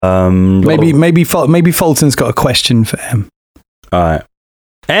Maybe Fulton's got a question for M. All right.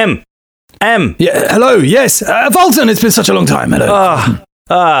 M. Yeah. Hello. Yes. Fulton. It's been such a long time. Hello.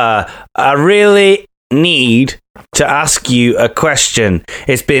 I really need to ask you a question.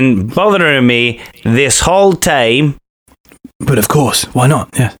 It's been bothering me this whole time. But of course, why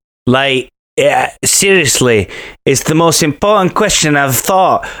not? Yeah. Seriously, it's the most important question I've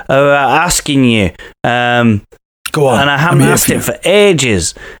thought about asking you. Go on. And I haven't asked it for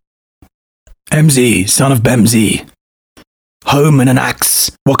ages. MZ, son of Bemz. Home and an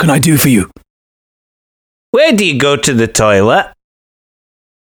axe. What can I do for you? Where do you go to the toilet?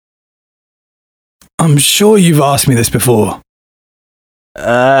 I'm sure you've asked me this before.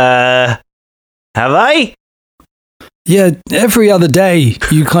 Have I? Yeah, every other day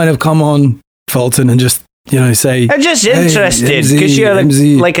you kind of come on, Fulton, and just, say... I'm just interested, because you're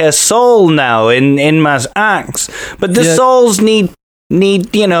like a soul now in my axe. But the souls need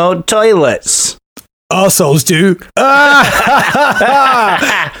toilets. Our souls do.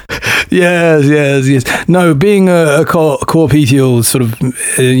 Yes. No, being a corporeal sort of,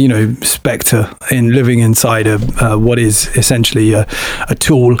 spectre in living inside what is essentially a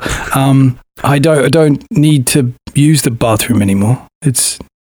tool, I don't need to use the bathroom anymore. It's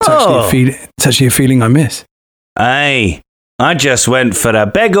actually a feeling I miss. Aye. I just went for a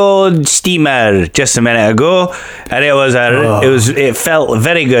big old steamer just a minute ago, and it felt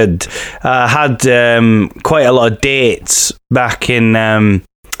very good. I had quite a lot of dates back in I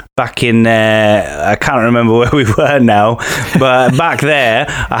can't remember where we were now, but back there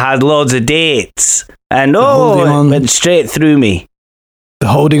I had loads of dates, and it went straight through me. The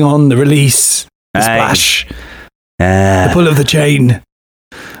holding on, the release, the splash, the pull of the chain.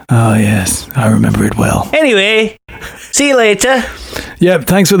 Oh yes, I remember it well. Anyway, see you later. Yep,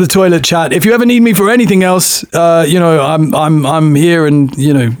 thanks for the toilet chat. If you ever need me for anything else, I'm here, and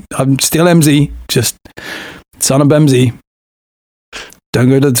I'm still MZ, just son of Bemz. Don't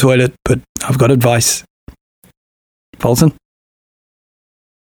go to the toilet, but I've got advice. Fulton,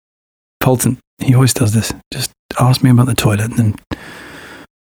 he always does this. Just ask me about the toilet, and then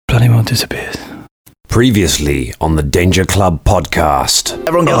bloody well disappears. Previously on the Danger Club podcast.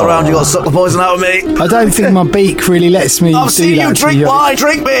 Everyone gather around, you got to suck the poison out of me. I don't think my beak really lets me I've seen you drink wine,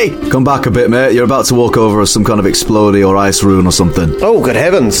 drink me! Come back a bit, mate. You're about to walk over some kind of explodey or ice rune or something. Oh, good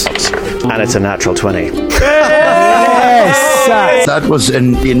heavens. And it's a natural 20. Yes! That was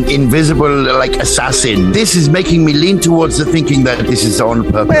an invisible, assassin. This is making me lean towards the thinking that this is on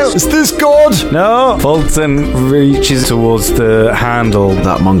purpose. Well, is this God? No. Fulton reaches towards the handle.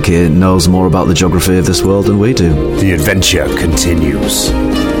 That monkey knows more about the geography of this world than we do. The adventure continues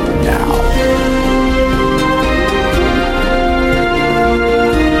now.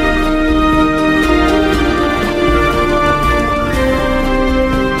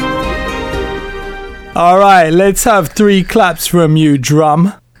 All right, let's have 3 claps from you,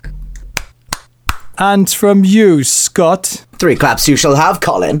 Drum. And from you, Scott. 3 claps you shall have,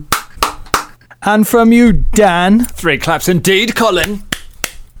 Colin. And from you, Dan. 3 claps indeed, Colin.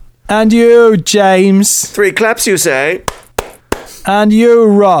 And you, James. 3 claps, you say. And you,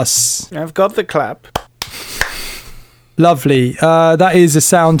 Ross. I've got the clap. Lovely. That is a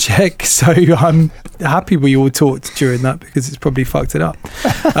sound check, so I'm happy we all talked during that because it's probably fucked it up.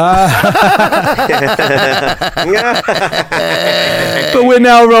 But we're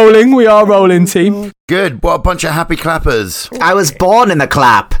now rolling. We are rolling, team. Good. What a bunch of happy clappers. I was born in the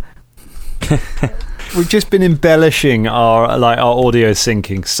clap. We've just been embellishing our audio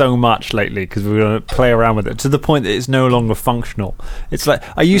syncing so much lately because we're going to play around with it to the point that it's no longer functional. It's like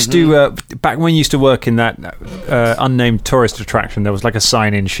I used to back when I used to work in that unnamed tourist attraction. There was like a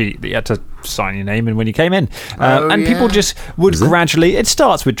sign-in sheet that you had to sign your name in when you came in, and people just would gradually. It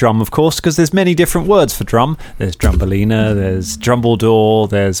starts with drum, of course, because there's many different words for drum. There's drumbolina, there's drumbledore,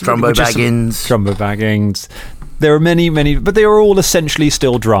 there's Drumbo baggings. There are many, but they are all essentially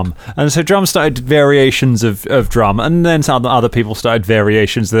still drum. And so drum started variations of drum, and then some other people started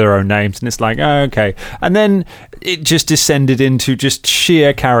variations of their own names, and it's like, oh, okay. And then it just descended into just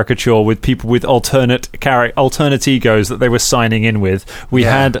sheer caricature with people with alternate egos that they were signing in with. We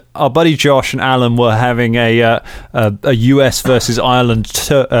had our buddy Josh and Alan were having a US versus Ireland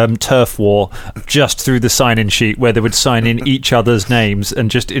turf war just through the sign-in sheet, where they would sign in each other's names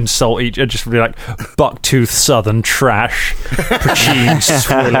and just insult just be like Bucktooth Southern southern trash, pristine,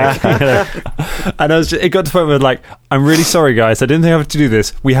 swilling. And it got to the point where, like, I'm really sorry, guys. I didn't think I have to do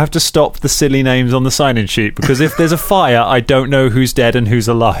this. We have to stop the silly names on the sign-in sheet because if there's a fire, I don't know who's dead and who's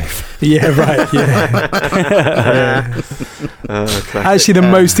alive. Yeah, right. Yeah. Actually, the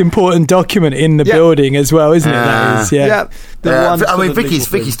most important document in the building as well, isn't it? That is, I mean, Vicky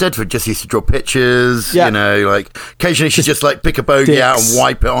Stedford just used to draw pictures. You know, like occasionally she'd just like pick a bogey out and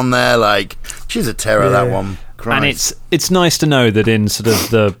wipe it on there. Like, she's a terror, that one. Christ. And it's nice to know that in sort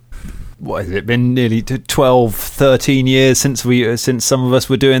of the, what has it been, nearly 12, 13 years since some of us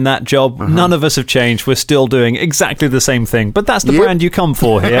were doing that job. None of us have changed. We're still doing exactly the same thing. But that's the brand you come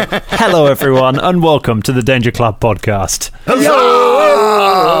for here. Hello, everyone, and welcome to the Danger Club podcast.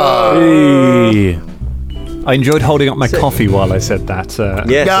 Hello! Hey. I enjoyed holding up my coffee while I said that.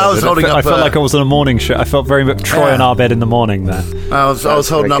 I was holding up. I felt like I was on a morning show. I felt very much Troy in our bed in the morning there. I was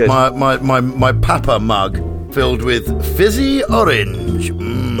holding up my Papa mug filled with fizzy orange.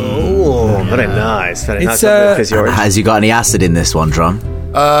 Oh, very nice. Very nice. Fizzy orange. Has you got any acid in this one, Drum?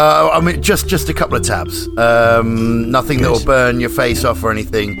 I mean, just a couple of tabs. Nothing that will burn your face off or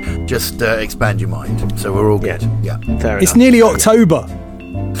anything. Just expand your mind. So we're all good. Yeah. Fair It's enough. nearly October.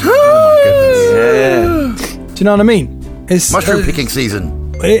 Yeah. Do you know what I mean? It's Mushroom picking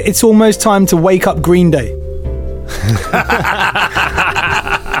season. It's almost time to wake up Green Day.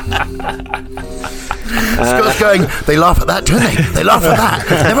 Scott's going, they laugh at that, don't they? They laugh at that.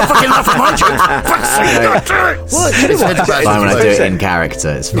 They never fucking laugh at my jokes. Fuck's sake, don't do it. What? Do you know what? It's fine when I do it in character,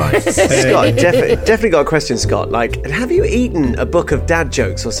 it's fine. Scott, definitely got a question, Scott. Like, have you eaten a book of dad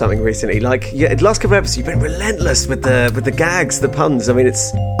jokes or something recently? Like, the last couple of episodes, you've been relentless with the gags, the puns. I mean,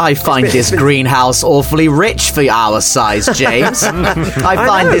 I find this greenhouse awfully rich for our size, James. I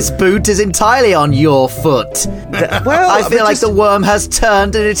find this boot is entirely on your foot. I feel like the worm has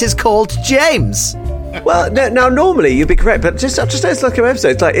turned and it is called James. Well, no, now normally you'd be correct, but just noticed last couple of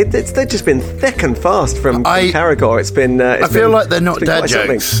episodes, like they've just been thick and fast from Caragor. It's been. I feel like they're not dad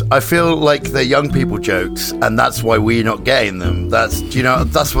jokes. I feel like they're young people jokes, and that's why we're not getting them. That's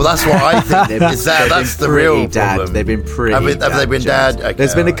that's what I think. That's the real problem. They've been pretty. Have they been dad? Okay,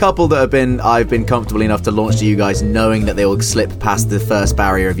 There's been a couple that I've been comfortable enough to launch to you guys, knowing that they will slip past the first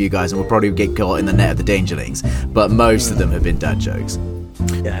barrier of you guys and will probably get caught in the net of the Dangerlings. But most of them have been dad jokes.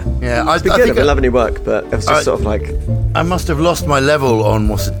 Yeah. I think I've been loving your work, but it was just sort of like I must have lost my level on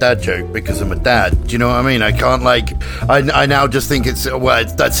what's a dad joke because I'm a dad. Do you know what I mean? I can't I now just think that's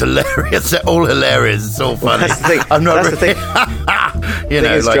hilarious. They're all hilarious. It's all funny. That's the thing. I'm not. That's the thing. You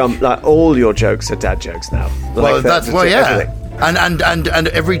know, like all your jokes are dad jokes now. Everything. And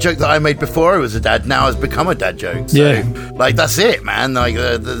every joke that I made before I was a dad now has become a dad joke. So, like that's it, man. Like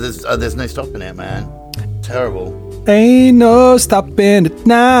there's no stopping it, man. Terrible. Ain't no stopping it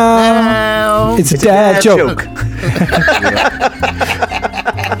now. It's a dad joke.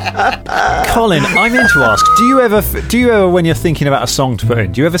 Colin, I meant to ask: Do you ever, when you're thinking about a song to put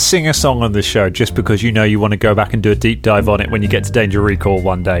in, do you ever sing a song on this show just because you know you want to go back and do a deep dive on it when you get to Danger Recall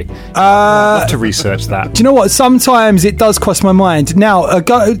one day? I'd love to research that. Do you know what? Sometimes it does cross my mind. Now,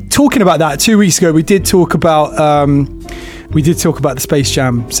 talking about that 2 weeks ago, we did talk about the Space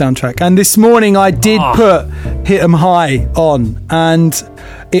Jam soundtrack, and this morning I did put Hit 'Em High on, and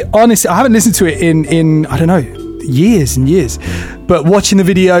it honestly, I haven't listened to it in I don't know, years and years, but watching the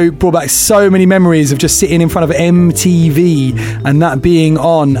video brought back so many memories of just sitting in front of MTV and that being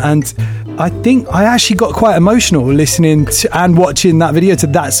on, and I think I actually got quite emotional listening to and watching that video to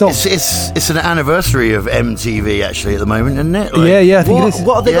that song. It's an anniversary of MTV actually at the moment, isn't it? Like, yeah, I think it is.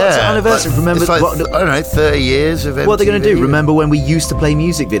 What have they got to anniversary? Remember, I don't know, 30 years of MTV. What are they going to do? Remember when we used to play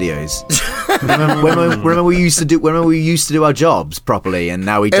music videos? remember we used to do our jobs properly, and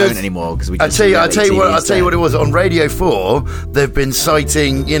now we don't anymore because we. I'll tell you what it was on Radio 4. They've been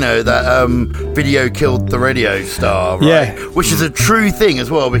citing, that video killed the radio star, right? Yeah, which is a true thing as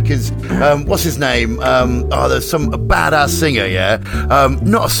well because. What's his name? There's some badass singer,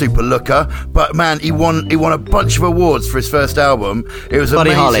 not a super looker, but man, he won a bunch of awards for his first album. It was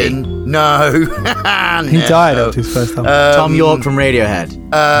Buddy amazing. Holly. No, he died after his first album. Tom York from Radiohead.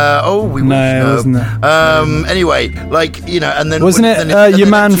 It wasn't that. Anyway, and then wasn't it your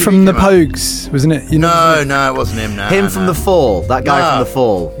man from the Pogues? Wasn't it? No, it wasn't him. No, from The Fall. That guy from The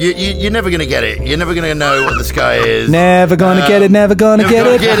Fall. You're never gonna get it. You're never gonna know what this guy is. Never gonna get it. Never gonna get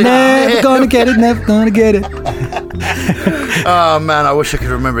it. Never gonna get it. Never gonna get it. Oh man, I wish I could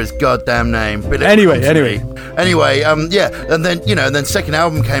remember his goddamn name. But anyway. Anyway, and then second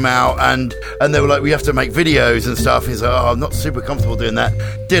album came out, and they were like, we have to make videos and stuff. He's like, I'm not super comfortable doing that.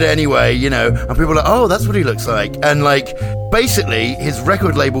 Did it anyway, and people were like, oh, that's what he looks like. And like, basically, his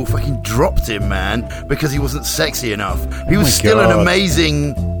record label fucking dropped him, man, because he wasn't sexy enough. He was still an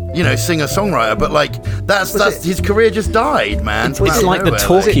amazing, singer-songwriter, but like, that's his career just died, man. It's like the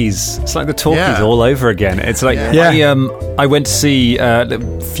Talkies. It's like the Talkies all over again. It's like I went to see a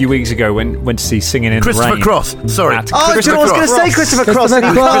few weeks ago. Went to see Singing in the Rain. Christopher Cross. Sorry. I was going to say Christopher Cross. And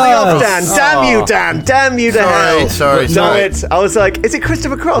he cut me off, Dan. Damn you to hell. Sorry. I was like, is it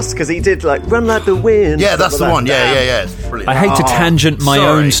Christopher Cross? Because he did like Run Like the Wind. Yeah, that's the one. Yeah. It's brilliant. I hate to tangent my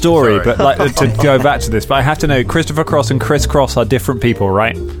own story, but like to go back to this, but I have to know Christopher Cross and Chris Cross are different people,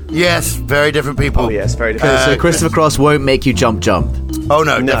 right? Yes, very different people. Oh, yes, very different. So Christopher Cross won't make you jump. Oh,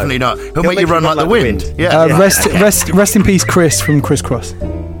 no, definitely not. He'll make you run like the wind. Yeah. Rest in peace, Chris from Criss Cross.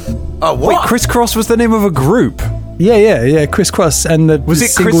 Oh, what? Wait, Criss Cross was the name of a group. Yeah. Criss Cross and the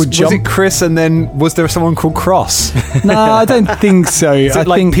single jump. Was it Chris and then was there someone called Cross? No, I don't think so. I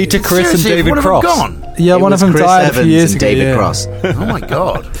think Peter Criss and David Cross. Gone? Yeah, one of them Chris died Evans a few years and ago. David Cross. Oh my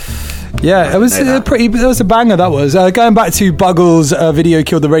god. Yeah, it was it was a banger. That was going back to Buggles' video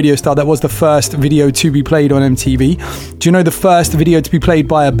 "Killed the Radio Star." That was the first video to be played on MTV. Do you know the first video to be played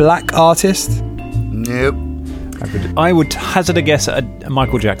by a black artist? Nope. I would hazard a guess at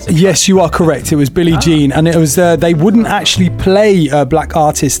Michael Jackson. Yes, you are correct. It was Billie Jean, and it was they wouldn't actually play black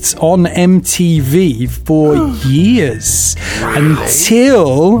artists on MTV for years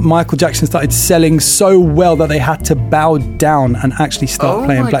until Michael Jackson started selling so well that they had to bow down and actually start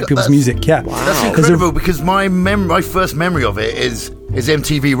playing black people's music. Yeah, that's incredible because my first memory of it is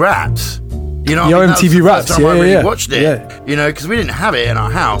MTV Raps. You know, MTV Raps. That's the first time I really watched it. You know, because we didn't have it in our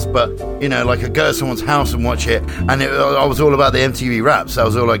house, but like I'd go to someone's house and watch it, and I was all about the MTV Raps. That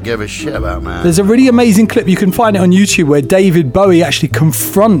was all I gave a shit about, man. There's a really amazing clip, you can find it on YouTube, where David Bowie actually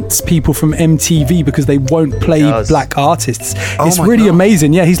confronts people from MTV because they won't play black artists. It's really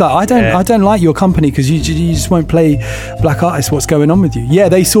amazing. Yeah, he's like, I don't like your company because you just won't play black artists. What's going on with you? Yeah,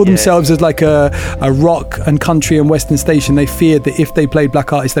 they saw themselves as like a rock and country and western station. They feared that if they played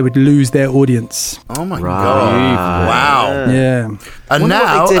black artists, they would lose their audience. Oh my god! Wow. Yeah. And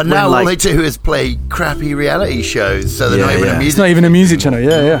now all they do is play crappy reality shows, so they're not even a music. It's not even a music channel.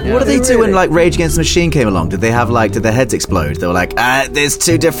 Yeah. What did they do when like Rage Against the Machine came along? Did they have did their heads explode? They were like, there's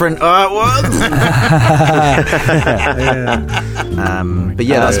two different artworks. But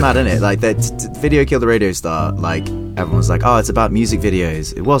yeah, that's mad, isn't it? Like that video killed the radio star. Like everyone was like, oh, it's about music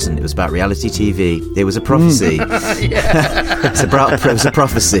videos. It wasn't. It was about reality TV. It was a prophecy. It was a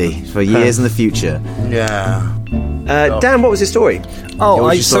prophecy for years in the future. Yeah. Dan, what was your story?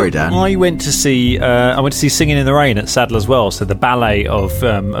 Dan? I went to see Singing in the Rain at Sadler's Wells, so the ballet of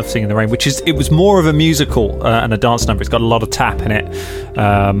Singing in the Rain, it was more of a musical and a dance number. It's got a lot of tap in it.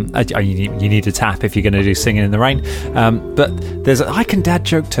 You need a tap if you're going to do Singing in the Rain. But I can dad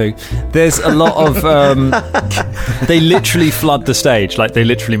joke too. There's a lot of they literally flood the stage, like they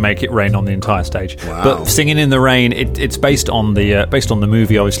literally make it rain on the entire stage. Wow. But Singing in the Rain, it's based on the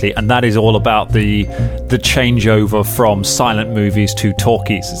movie, obviously, and that is all about the changeover from silent movies to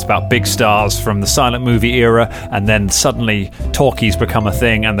talkies. It's about big stars from the silent movie era, and then suddenly talkies become a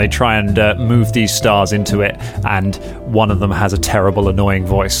thing, and they try and move these stars into it, and one of them has a terrible, annoying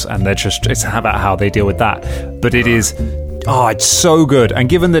voice, and it's about how they deal with that. But it is... it's so good. And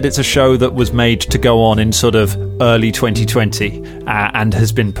given that it's a show that was made to go on in sort of early 2020 and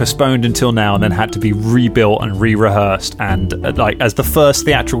has been postponed until now and then had to be rebuilt and re-rehearsed and as the first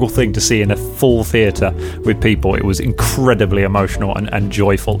theatrical thing to see in a full theatre with people, it was incredibly emotional and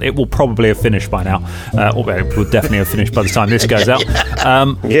joyful. It will probably have finished by now. Or it will definitely have finished by the time this goes out.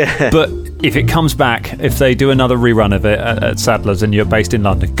 But if it comes back, if they do another rerun of it at Sadler's and you're based in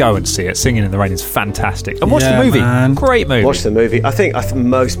London, go and see it. Singing in the Rain is fantastic. And watch the movie. Man. Great movie. Watch the movie. I think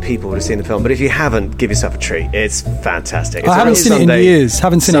most people would have seen the film, but if you haven't, give yourself a treat. It's fantastic. It's I haven't seen it in years.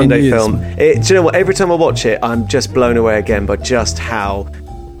 Sunday film. Do you know what? Every time I watch it, I'm just blown away again by just how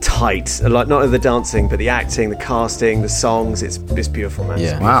tight, like not only the dancing but the acting, the casting, the songs. It's beautiful, man.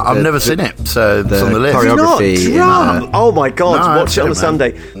 Yeah. Wow, I've never seen it, so it's on the list. Choreography. Oh my god, watch it on a man.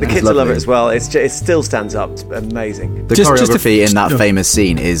 Sunday. The kids will love it as well. It still stands up. It's amazing. The choreography in that famous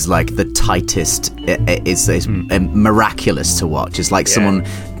scene is like the tightest. It's miraculous to watch. It's like someone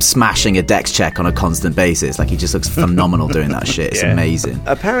smashing a dex check on a constant basis. Like, he just looks phenomenal doing that shit. It's amazing.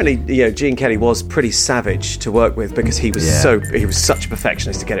 Apparently, Gene Kelly was pretty savage to work with because he was such a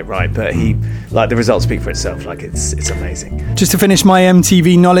perfectionist to get it right. But the results speak for itself. Like, it's amazing. Just to finish my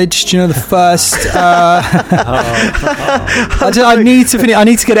MTV knowledge, do you know the first? I need to finish. I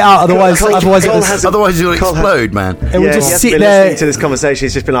need to get it out. Otherwise you'll explode, man. It will just sit there listening to this conversation.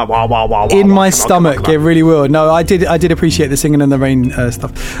 It's just been like wow in my stomach. It really will. No, I did appreciate the Singing in the Rain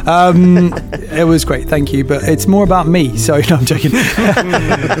stuff. It was great, thank you. But it's more about me. So no, I'm joking.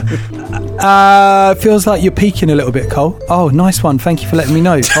 Feels like you're peaking a little bit, Cole. Oh, nice one. Thank you for letting me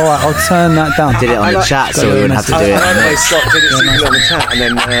know. All right, I'll turn that down. Did it on the chat, so we wouldn't have to do it. Scott did it on the chat, and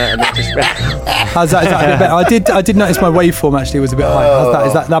then just. How's that? Is that a bit better? I did notice my waveform actually was a bit high.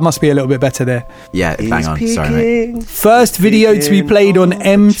 How's that? That must be a little bit better there. Yeah, bang on. Sorry, mate. First video to be played on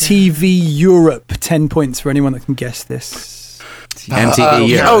MTV Europe. 10 points for anyone that can guess this. MTV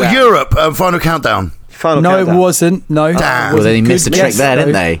Europe. Europe. Final Countdown. No, it wasn't. No. Damn. Well, they missed a trick there,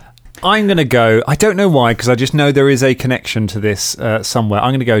 didn't they? I'm going to go, I don't know why, because I just know there is a connection to this somewhere.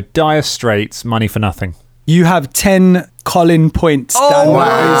 I'm going to go Dire Straits, Money for Nothing. You have 10 Colin points. That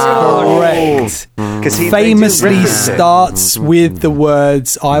is correct. Because he famously starts with the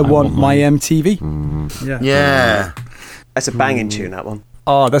words, I want my MTV. Yeah. That's a banging tune, that one.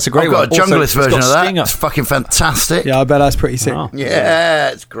 Oh, that's a great one. I've got a Junglist version of that. Stinger. It's fucking fantastic. Yeah, I bet that's pretty sick. Oh.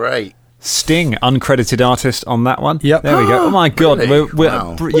 Yeah, it's great. Sting, uncredited artist on that one. Yep. There we go. Oh my God. Really?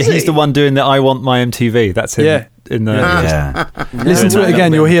 Wow. He's the one doing the I Want My MTV. That's him. Yeah. In the Listen to it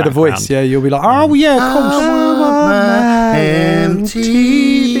again, you'll hear the voice. Yeah, you'll be like, oh yeah, of course.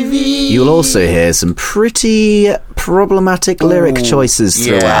 MTV. You'll also hear some pretty problematic lyric choices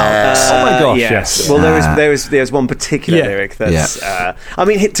throughout. Oh my gosh, yes. Well, there's one particular lyric that's. I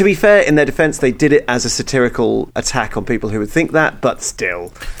mean, to be fair, in their defence, they did it as a satirical attack on people who would think that, but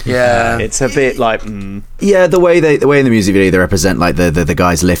still, it's a bit like. Yeah, the way in the music video they represent like the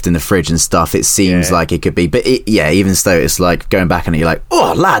guys lifting the fridge and stuff. It seems like it could be, but even so, it's like going back and you're like,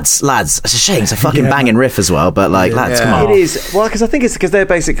 oh, lads, it's a shame. It's a fucking banging riff as well, but like, lads, come on. It is because I think it's because they're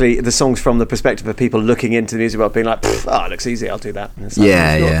basically the songs from the perspective of people looking into the music world, being like, it looks easy, I'll do that. It's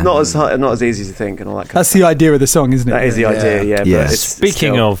like, not as easy as you think, and all that. That's the idea of the song, isn't it? That is the idea. Yeah. But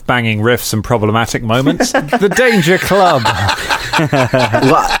speaking of banging riffs and problematic moments, the Danger Club.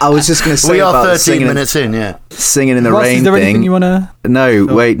 Well, I was just going to say we are 13 minutes in. Singing in the Ross, rain is there thing. anything you want to? No,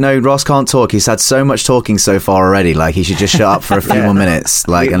 wait, no. Ross can't talk. He's had so much talking so far already. Like, he should just shut up for a few more minutes.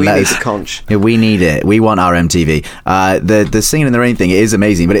 Like, we need the conch. Yeah, we need it. We want our MTV. The singing in the rain thing is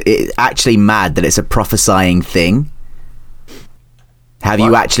amazing, but it's actually mad that it's a prophesying thing. Have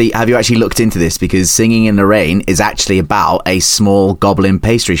you actually looked into this? Because Singing in the Rain is actually about a small goblin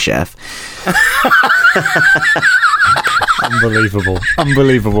pastry chef. Unbelievable.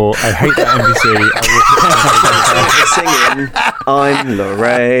 I hate that NBC. Singing, I'm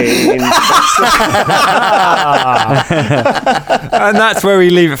Lorraine. And that's where we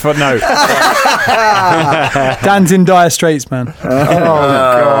leave it for no. Dan's in Dire Straits, man.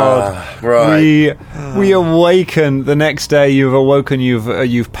 God. Right. We awaken the next day. You've awoken.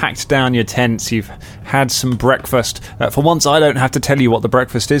 You've packed down your tents. You've had some breakfast. For once, I don't have to tell you what the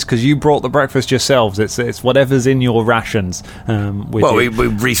breakfast is because you brought the breakfast yourselves. It's whatever's in your rations. We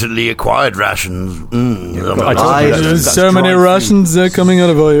recently acquired rations. There's so many rations coming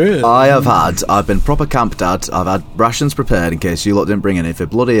out of our ears. I've been proper camp dad. I've had rations prepared in case you lot didn't bring any for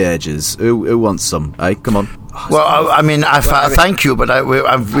bloody ages. Who wants some? Hey, come on. Well, thank you, but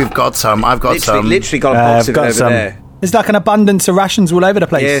we've got some. I've got some. Literally got a box of it over there. There's like an abundance of rations all over the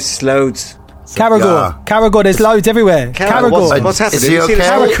place. Yes, loads. Caragor, there's loads everywhere. Caragor. What's happening? Is he okay? Do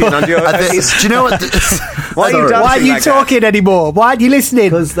you know what? Why are you talking anymore? Why aren't you listening?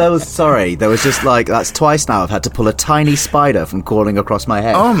 Because there was just like, that's twice now I've had to pull a tiny spider from crawling across my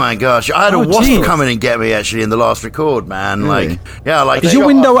head. Oh my gosh, I had a wasp come in and get me actually in the last record, man. Really? Is your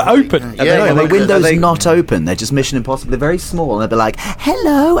window open? The window's not open. They're just Mission Impossible. They're very small, and they'll be like,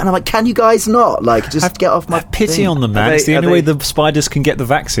 hello, and I'm like, can you guys not? Like, just get off my pity on them, man. It's the only way the spiders can get the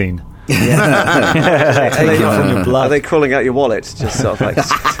vaccine. Are they crawling out your wallet? Just sort of like.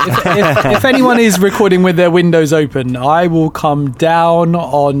 if anyone is recording with their windows open, I will come down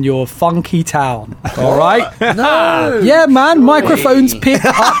on your funky town. All right? No. Yeah, man. Microphones pick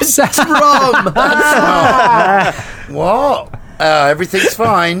up sound. What? Everything's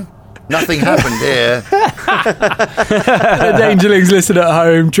fine. Nothing happened here. The Dangerlings listen at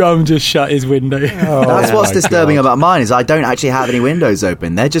home. Drum just shut his window. That's what's disturbing about mine is I don't actually have any windows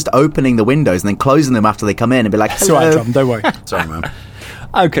open. They're just opening the windows and then closing them after they come in and be like, hello. It's all right, Drum. Don't worry. Sorry, man.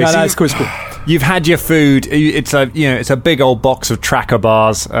 Okay, No, so that's crispy. you've had your food. It's a big old box of tracker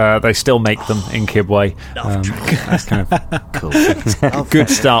bars. They still make them in Kibway. That's kind of Cool. good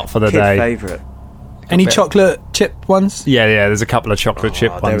start for the Kid day. favourite. Any chocolate chip ones? Yeah. There's a couple of chocolate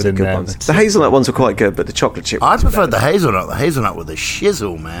chip They were ones the in good there. ones. The hazelnut ones were quite good, but the chocolate chip I ones were preferred better. the hazelnut. The hazelnut with the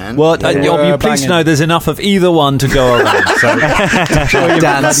shizzle, man. Well, Yeah, you please banging. know there's enough of either one to go around. So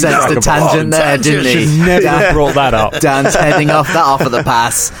Dan sensed the tangent there, didn't he? never brought that up. Dan's heading off at the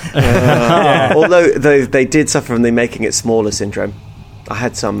pass. Although they did suffer from the making it smaller syndrome. I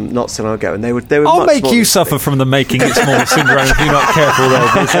had some not so long ago, and they were. I'll much make smaller. you suffer from the making it smaller syndrome if you're not careful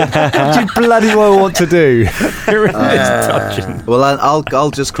there. What do you bloody well want to do? It's touching. Well,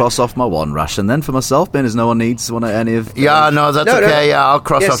 I'll just cross off my one ration then for myself, being as no one needs one of any of. Yeah, no, that's No, no. okay. Yeah, I'll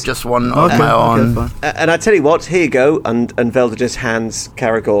cross Yes. off just one of my own. fine. And I tell you what, here you go, and Velda just hands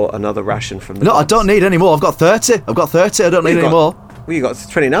Caragor another ration from the No, I box. don't need any more. I've got 30. I don't need any more. Well, you got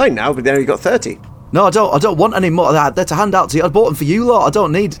 29 now, but then you got 30. No, I don't want any more. They're to hand out to you. I bought them for you lot. I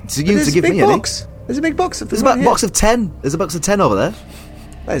don't need you There's to a give big me box. There's a big box of any. There's them a right box here. of 10. There's a box of 10 over there.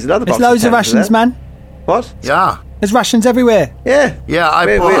 There's another There's box. loads of 10 over rations, there. man. What? Yeah, There's rations everywhere. Yeah. yeah. I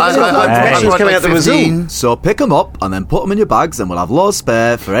Wait, bought. wait, I there's loads of rations bought coming like out the wazoo. 15. So pick them up and then put them in your bags, and we'll have loads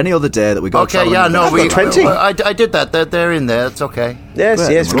spare for any other day that we go. Okay, travelling yeah, in. no, I've got 20. I did that. They're in there. It's okay. Yes,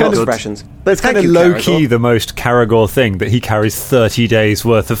 Right, yes, well, kind of good. rations. But it's kind of low-key the most Caragor thing that he carries 30 days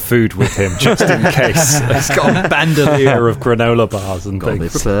worth of food with him just in case. He's got a bandolier of granola bars and Gotta be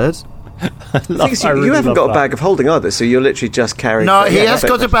things. prepared. You haven't got a bag of holding either, so you're literally just carrying. No, he has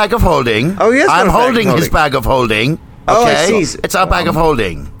got a bag of holding. Oh, he has got I'm a bag of holding his holding. bag of holding. Oh, I Okay, see. it's our bag of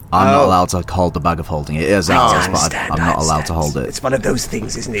holding. I'm Oh. not allowed to hold the bag of holding. It is ours, but I'm not allowed to hold it. It's one of those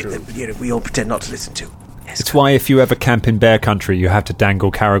things, isn't it, that we all pretend not to listen to. It's why if you ever camp in bear country, you have to dangle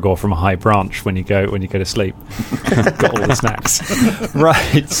Caragor from a high branch when you go to sleep. Got all the snacks.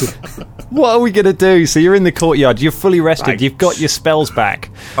 Right. What are we going to do? So you're in the courtyard. You're fully rested. Right. You've got your spells back.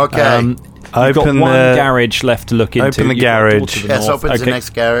 Okay. You've got Open one the- garage left to look into. open the You've got door garage. to the Yes, north. opens the next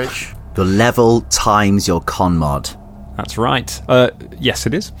garage. Your level times your con mod. That's right. Yes,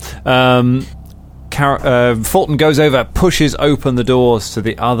 it is. Fulton goes over, pushes open the doors to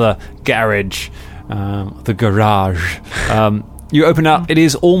the other garage, the garage. You open up. It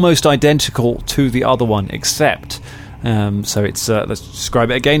is almost identical to the other one, except. So it's let's describe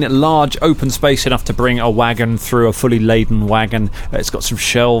it again. Large open space enough to bring a wagon through, a fully laden wagon. It's got some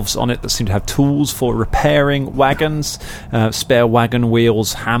shelves on it that seem to have tools for repairing wagons, spare wagon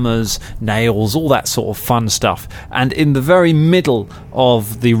wheels, hammers, nails, all that sort of fun stuff. And in the very middle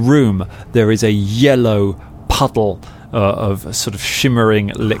of the room there is a yellow puddle of sort of shimmering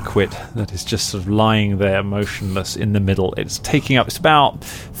liquid that is just sort of lying there motionless in the middle. It's taking up, it's about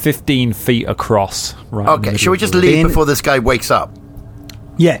 15 feet across. Right. Okay, should we just leave before this guy wakes up?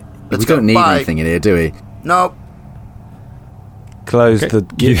 Yeah. Let's we don't go. need Bye. anything in here, do we? No. Close the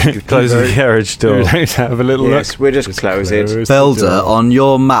garage door. Let's have a little Yes, look. we'll just close it. close the Felder, door. on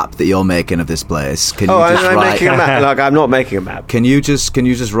your map that you're making of this place, can you Oh, just I'm write? making a map. Like, I'm not making a map. Can you just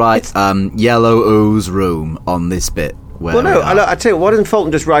write yellow ooze room on this bit? Where Well, no, we are? I tell you, why doesn't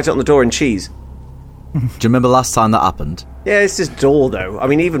Fulton just write it on the door in cheese? Do you remember last time that happened? Yeah, it's this door, though. I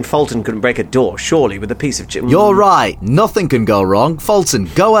mean, even Fulton couldn't break a door, surely, with a piece of chip. You're right. Nothing can go wrong. Fulton,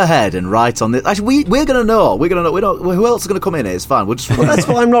 go ahead and write on this. Actually, we're going to know. We're going to know. We don't. Who else is going to come in here? It's fine. We'll just. Well, that's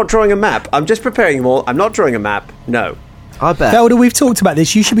why I'm not drawing a map. I'm just preparing them all. I'm not drawing a map. No. I bet. Felder, we've talked about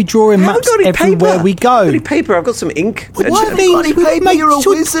this. You should be drawing I haven't maps got any everywhere paper. we I've got any go. paper. I've got some ink. Why And- haven't you got any paper? Mate, You're a should-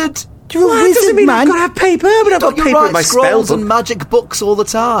 wizard. You're a Well, that doesn't wizard, mean man. I've got to have paper, but I've Don't got you paper in write my spell scrolls book. and magic books all the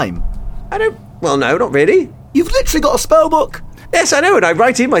time? I don't. Well, no, not really. You've literally got a spell book. Yes, I know, and I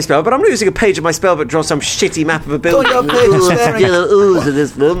write in my spell, but I'm not using a page of my spell book to draw some shitty map of a building. Don't you have pages staring- Ooze in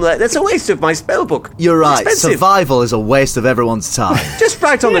this room. Like, that's a waste of my spell book. You're right. It's expensive. Survival is a waste of everyone's time. Just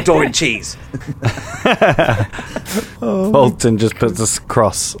write on the door in cheese. Fulton just puts a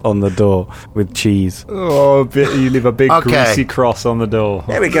cross on the door with cheese. Oh, you leave a big Okay. greasy cross on the door.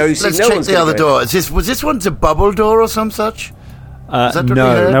 There we go. You see, Let's no check one's the gonna other go in. door. Was this one's a bubble door or some such? Is that what we no.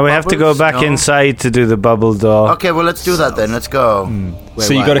 heard? No, we have to go Bubbles? back No. inside to do the bubble door. Okay, well, let's do that then. Let's go.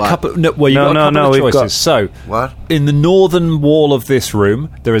 So you got a couple. No, well, you No, got a no, couple no, of we've choices. got- So What? in the northern wall of this room,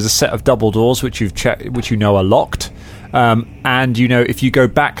 there is a set of double doors which which you know are locked. And you know, if you go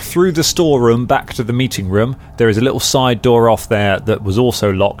back through the storeroom back to the meeting room, there is a little side door off there that was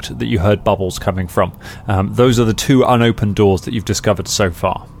also locked that you heard bubbles coming from. Those are the two unopened doors that you've discovered so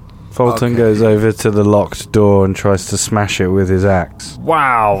far. Fulton goes over to the locked door and tries to smash it with his axe.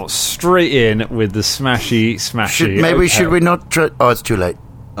 Wow, straight in with the smashy. Maybe Okay. should we not try? Oh, it's too late.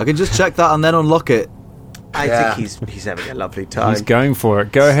 I can just check that and then unlock it. I think he's having a lovely time. He's going for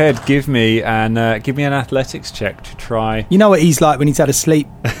it. Go ahead, give me an athletics check to try. You know what he's like when he's had a sleep.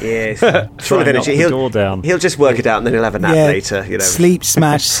 Yes, full of energy. Door down. He'll just work it out and then he'll have a nap later. Sleep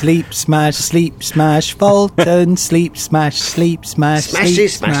smash, sleep smash, sleep smash, Fulton. Sleep smash, sleep smash, sleep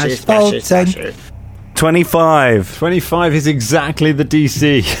smash, Fulton. 25. 25 is exactly the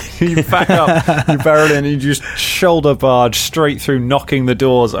DC. You back up, you barrel in, and you just shoulder barge straight through, knocking the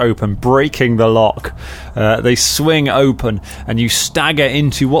doors open, breaking the lock. They swing open, and you stagger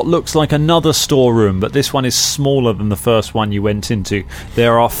into what looks like another storeroom, but this one is smaller than the first one you went into.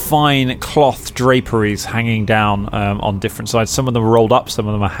 There are fine cloth draperies hanging down on different sides. Some of them are rolled up, some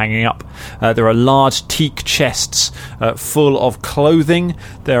of them are hanging up. There are large teak chests full of clothing.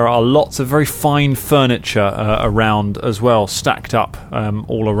 There are lots of very fine furniture around as well, stacked up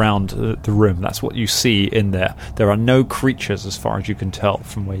all around the room. That's what you see in there. There are no creatures as far as you can tell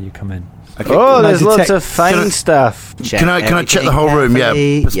from where you come in. Okay. Oh, there's lots of fine stuff. Can I check the whole room? Yeah.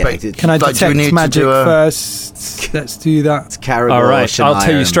 Can I detect magic first? Let's do that. It's Caragor, all right, Shania. I'll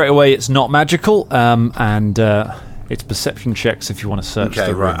tell you straight away it's not magical, and it's perception checks if you want to search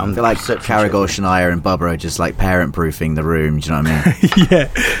the room. Right, I feel like Caragor, Shania and Bubba are just like parent-proofing the room, do you know what I mean? Yeah.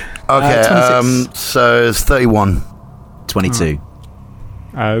 Okay, so it's 31. 22.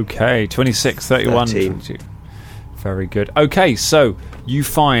 Okay, 26, 31, 22. Very good. Okay, so you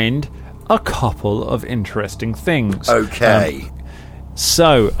find a couple of interesting things. Okay.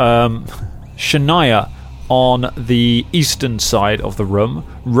 Shania, on the eastern side of the room,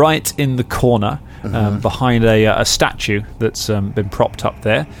 right in the corner, behind a statue that's been propped up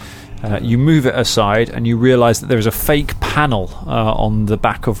there. You move it aside, and you realise that there is a fake panel on the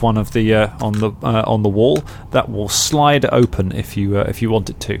back of one of the on the wall that will slide open if you want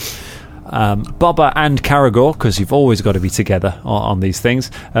it to. Bubba and Caragor, because you've always got to be together on these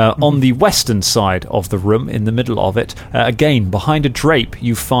things. On the western side of the room, in the middle of it, again behind a drape,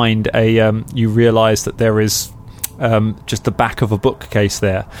 you find you realise that there is just the back of a bookcase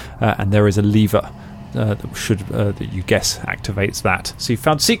there, and there is a lever. That you guess activates that. So you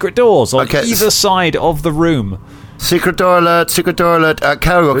found secret doors on either side of the room. Secret door alert,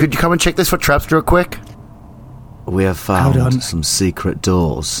 Caragor, could you come and check this for traps real quick? We have found some secret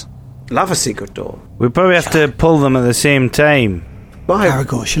doors. Love a secret door. We probably have to pull them at the same time. Why?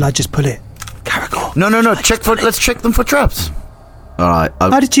 Caragor, shall I just pull it? Caragor. No. Let's check them for traps. All right.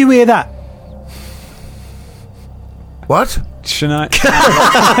 How did you hear that? What? Shania.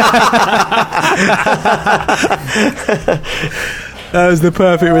 That was the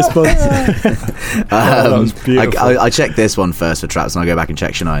perfect response. That was beautiful. I checked this one first for traps, and I'll go back and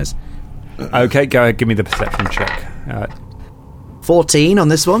check Shania's. Okay, go ahead, give me the perception check. 14 on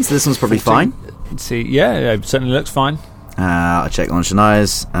this one, so this one's probably 14. fine. Let's see, yeah, it certainly looks fine. I checked on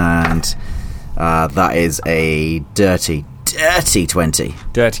Shania's, and that is a dirty 20.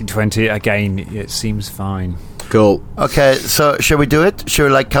 Dirty 20, again, it seems fine. Cool. Okay, so should we do it? Should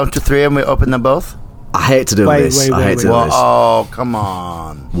we count to 3 and we open them both? I hate to do this. I hate to do this. Oh, come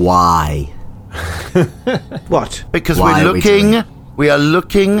on. Why? What? Because Why we are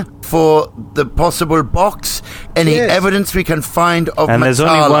looking for the possible box, any evidence we can find of and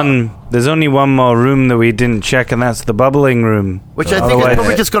Matala. there's only one more room that we didn't check, and that's the bubbling room. Which I think has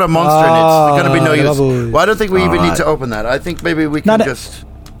probably just got a monster in it. So there's going to be no use. Well, I don't think we even need to open that. I think maybe we can just...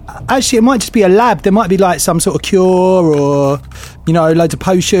 Actually, it might just be a lab. There might be like some sort of cure, or loads of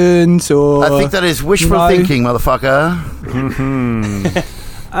potions, or... I think that is wishful thinking, motherfucker.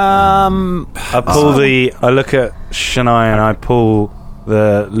 I look at Shania and I pull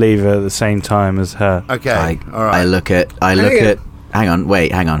the lever at the same time as her. Okay, all right. I look at. Hang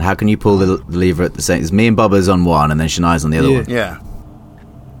on. How can you pull the lever at the same? It's me and Bubba's on one, and then Shania's on the other one. Yeah.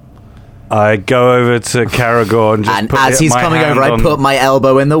 I go over to Caragor and just and put as he's my coming hand over, I on... put my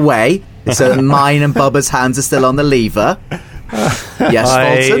elbow in the way so that mine and Bubba's hands are still on the lever. Yes,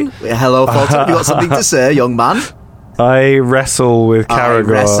 Fulton. Hello, Fulton. Have you got something to say, young man? I wrestle with Caragor.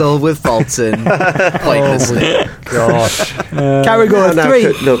 I wrestle with Fulton pointlessly. Gosh. Caragor,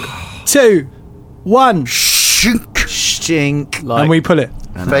 3, 2, 1. Shink. And we pull it.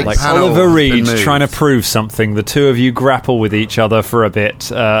 Like Oliver Reed trying to prove something. The two of you grapple with each other for a bit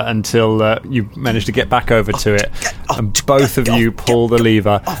until you manage to get back over to it, and both of you pull the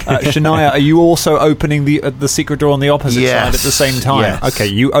lever. Shania, are you also opening the secret door on the opposite side at the same time? Yes. Okay,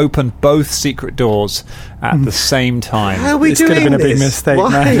 you open both secret doors at the same time. How are we This doing could have been a big this? mistake,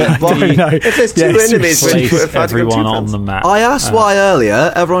 Why? man. I don't know. If there's two enemies, Place we're fighting everyone on on two the map. I asked why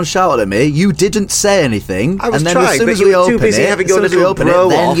earlier. Everyone shouted at me. You didn't say anything. I was and then trying, as soon but as you we were too open busy it, having as your soon as we little open it, bro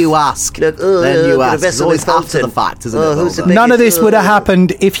then off. you ask. Look, Then you got a ask. It's vessel always with after the Fulton. fact, isn't Oh, it? who's the Mulder? None of this would have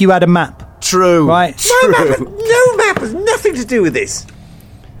happened if you had a map. True. Right. No map has nothing to do with this.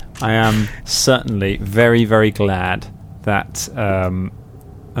 I am certainly very, very glad that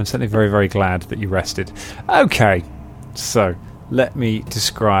you rested. Okay, so let me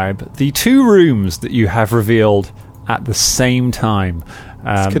describe the two rooms that you have revealed at the same time.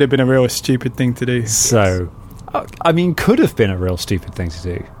 This could have been a real stupid thing to do. So, I mean, could have been a real stupid thing to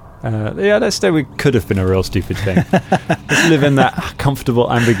do. Let's say we could have been a real stupid thing. Let's live in that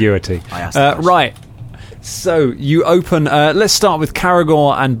comfortable ambiguity. Right. So you open. Let's start with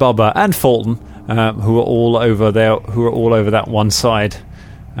Caragor and Bubba and Fulton, who are all over there. Who are all over that one side.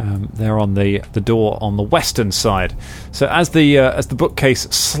 They're on the door on the western side. So as the bookcase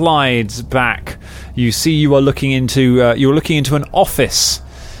slides back, you see you are looking into an office.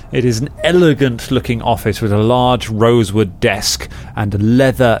 It is an elegant-looking office with a large rosewood desk and a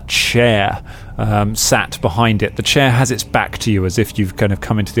leather chair sat behind it. The chair has its back to you as if you've kind of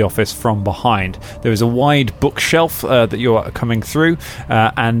come into the office from behind. There is a wide bookshelf that you are coming through,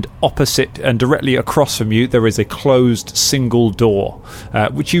 and opposite and directly across from you there is a closed single door,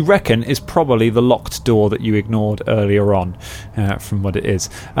 which you reckon is probably the locked door that you ignored earlier on, from what it is.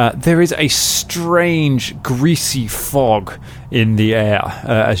 There is a strange, greasy fog in the air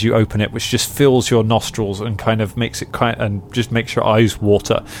as you open it, which just fills your nostrils and kind of makes your eyes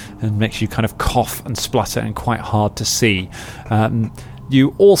water and makes you kind of cough and splutter and quite hard to see.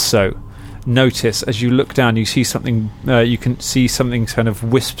 You also notice as you look down, you see something. You can see something, kind of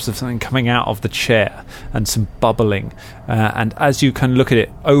wisps of something coming out of the chair and some bubbling. And as you can look at it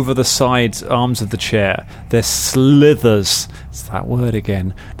over the sides, arms of the chair, there slithers. It's that word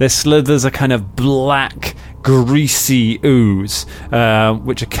again. There slithers a kind of black, greasy ooze,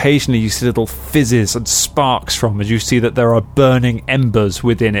 which occasionally you see little fizzes and sparks from, as you see that there are burning embers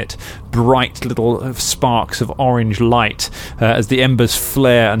within it, bright little sparks of orange light, as the embers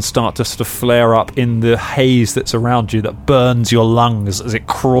flare and start to sort of flare up in the haze that's around you that burns your lungs as it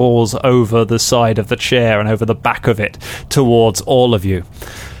crawls over the side of the chair and over the back of it towards all of you.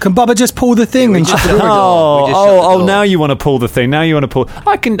 Can Bubba just pull the thing and shut the door? Oh! Now you want to pull the thing. Now you want to pull.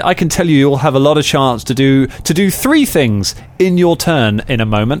 I can tell you'll have a lot of chance to do three things in your turn in a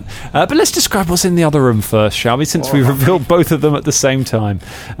moment. But let's describe what's in the other room first, shall we? Since we revealed both of them at the same time.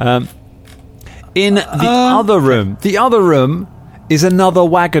 In the other room is another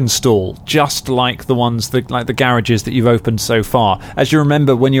wagon stall, just like the ones like the garages that you've opened so far. As you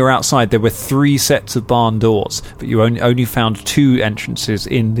remember, when you were outside, there were 3 sets of barn doors, but you only found 2 entrances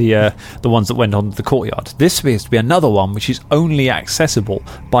in the ones that went on the courtyard. This appears to be another one, which is only accessible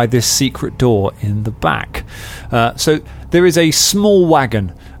by this secret door in the back. So there is a small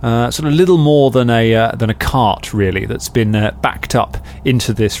wagon, sort of little more than a cart, really, that's been backed up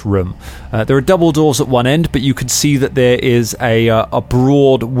into this room. There are double doors at one end, but you can see that there is a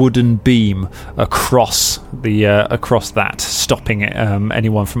broad wooden beam across that, stopping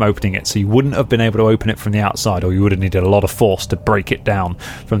anyone from opening it. So you wouldn't have been able to open it from the outside, or you would have needed a lot of force to break it down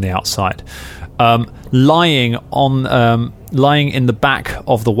from the outside. Lying in the back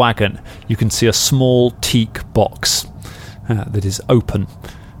of the wagon, you can see a small teak box that is open.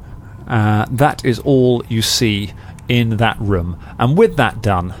 That is all you see in that room. And with that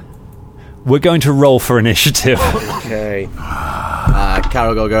done, we're going to roll for initiative. Okay.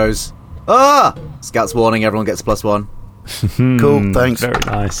 Caragor goes, Scout's warning, everyone gets +1. Cool, thanks. Very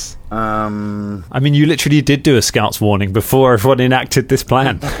nice. I mean, you literally did do a Scout's warning before everyone enacted this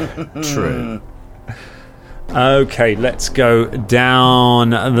plan. True. Okay, let's go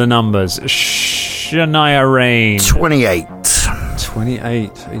down the numbers. Shania Rain. 28.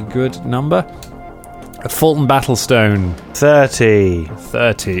 28, a good number. Fulton Battlestone. 30.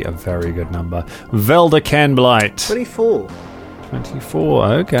 30, a very good number. Velda Canblight. 24. 24,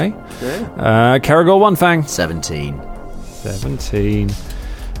 okay. Yeah. Caragor One Fang. 17. 17.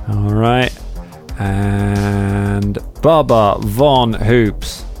 All right. And Bubba Von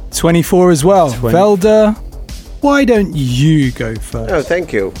Hoops. 24 as well. Velda, why don't you go first? Oh,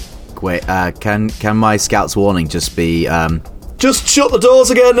 thank you. Wait, can my Scout's warning just be, just shut the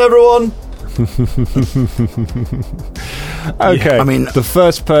doors again, everyone? Okay, I mean, the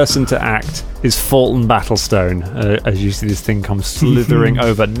first person to act is Fulton Battlestone, as you see this thing come slithering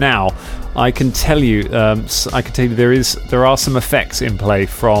over. Now, I can tell you there are some effects in play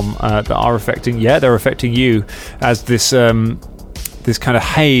from that are affecting. Yeah, they're affecting you as this this kind of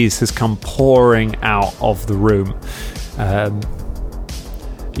haze has come pouring out of the room.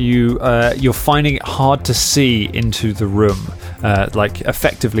 You're finding it hard to see into the room. Like,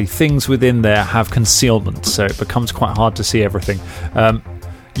 effectively, things within there have concealment, so it becomes quite hard to see everything.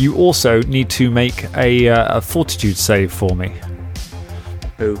 You also need to make a fortitude save for me.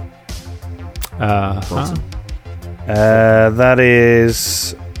 Who? That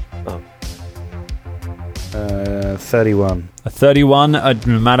is 31. A 31,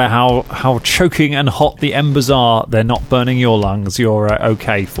 no matter how choking and hot the embers are, they're not burning your lungs. You're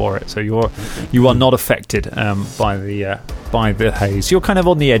okay for it. So you are not affected by the haze. You're kind of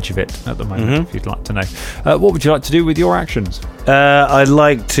on the edge of it at the moment, if you'd like to know. What would you like to do with your actions? I'd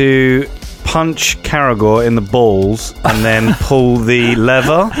like to punch Caragor in the balls and then pull the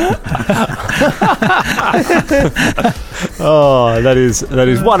lever. Oh, that is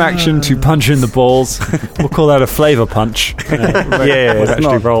one action to punch in the balls. We'll call that a flavour punch. We'll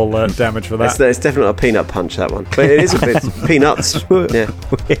actually roll damage for that. It's definitely a peanut punch, that one. But it is a bit peanuts. Yeah.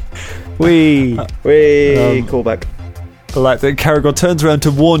 Call back. Like that, Caragor turns around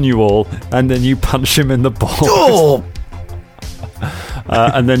to warn you all, and then you punch him in the balls. Oh!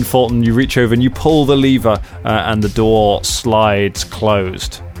 And then Fulton, you reach over and you pull the lever, and the door slides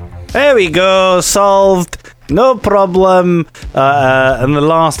closed. There we go, solved. No problem. And the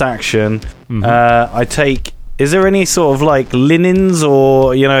last action, I take. Is there any sort of like linens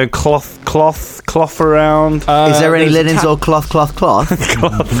or cloth around? Is there any linens or cloth? cloth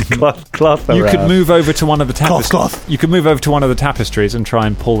You around. could move over to one of the tapestries. Cloth. You could move over to one of the tapestries and try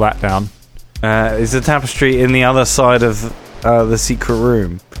and pull that down. Is the tapestry in the other side of the secret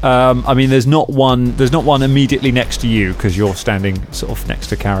room? I mean, there's not one immediately next to you because you're standing sort of next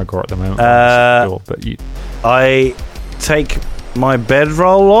to Caragor at the moment. But I take my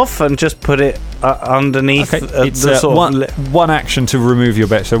bedroll off and just put it underneath. Okay. It's one action to remove your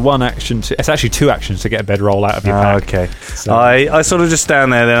bed. So one action to. It's actually two actions to get a bedroll out of your pack. Okay. So, I sort of just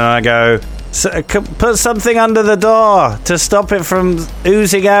stand there, then I go, put something under the door to stop it from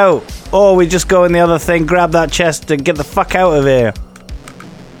oozing out. Or we just go in the other thing, grab that chest, and get the fuck out of here.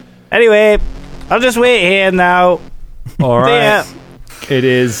 Anyway, I'll just wait here now. all right. Yeah. It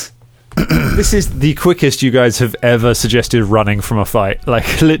is. This is the quickest you guys have ever suggested running from a fight.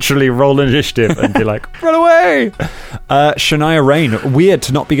 Like, literally roll initiative and be like, run away! Shania Rain, weird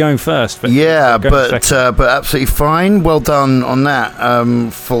to not be going first. But Yeah, but absolutely fine. Well done on that,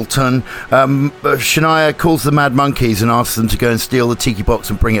 Fulton. Shania calls the Mad Monkeys and asks them to go and steal the tiki box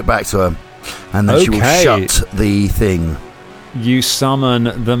and bring it back to her. And then she will shut the thing. You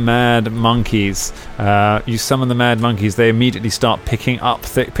summon the Mad Monkeys. They immediately start picking up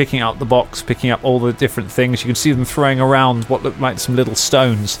the box, picking up all the different things. You can see them throwing around what look like some little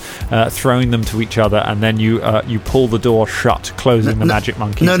stones, throwing them to each other, and then you pull the door shut, closing the magic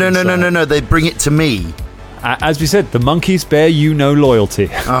monkeys. No. They bring it to me. As we said, the monkeys bear you no loyalty.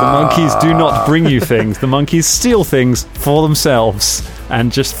 The monkeys do not bring you things. The monkeys steal things for themselves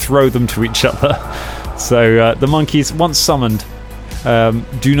and just throw them to each other. So the monkeys, once summoned,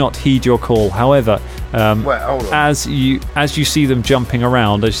 do not heed your call. However, as you see them jumping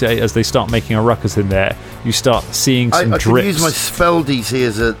around, as they start making a ruckus in there, you start seeing some drips. I can use my spell DC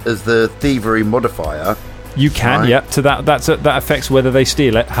as the thievery modifier. You can, yep. So that affects whether they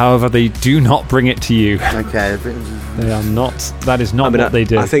steal it. However, they do not bring it to you. Okay. They are not. That is not what they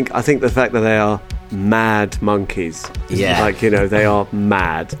do. I think the fact that they are mad monkeys. Yeah. Like, they are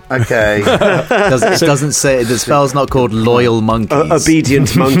mad. Okay. It doesn't say, the spell's not called loyal monkeys.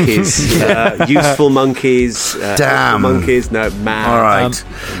 Obedient monkeys. Useful monkeys. Damn. Monkeys. No, mad. All right.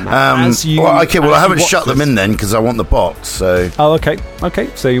 I haven't shut them in then because I want the box, so... Oh, okay.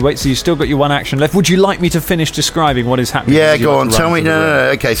 So you wait, so you still got your one action left. Would you like me to finish describing what is happening? Yeah, go on. Tell me. No.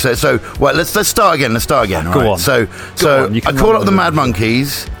 Okay, so let's start again. Go on. So I call up the Mad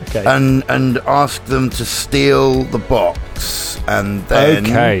Monkeys. Okay. And ask them to steal the box, and then...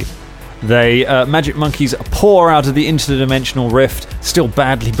 Okay. They, magic monkeys, pour out of the interdimensional rift, still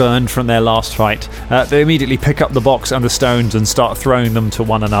badly burned from their last fight. They immediately pick up the box and the stones and start throwing them to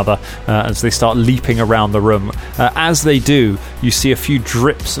one another as they start leaping around the room. As they do, you see a few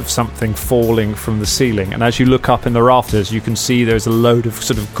drips of something falling from the ceiling, and as you look up in the rafters, you can see there's a load of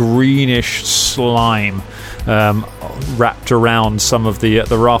sort of greenish slime wrapped around some of the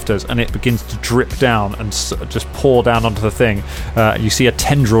rafters, and it begins to drip down and just pour down onto the thing. You see a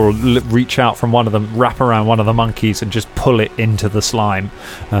tendril reach out from one of them, wrap around one of the monkeys, and just pull it into the slime,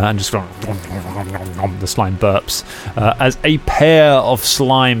 and just go, the slime burps as a pair of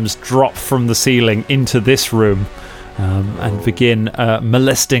slimes drop from the ceiling into this room and begin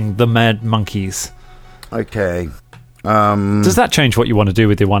molesting the Mad Monkeys. Okay. Does that change what you want to do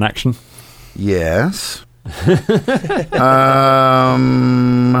with your one action? Yes. Let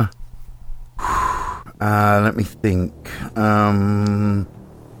me think.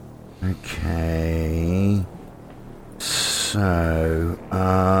 Okay. So,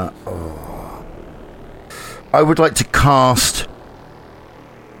 I would like to cast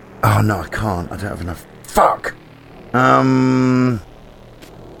Oh no, I can't. I don't have enough. Fuck. Don't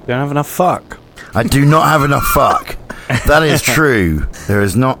have enough fuck. I do not have enough fuck. That is true. There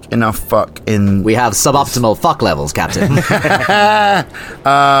is not enough fuck in. We have suboptimal fuck levels, Captain.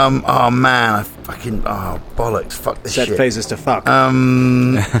 Oh man, I fucking bollocks. Fuck this Set shit. phases to fuck.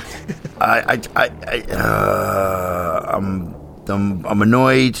 I'm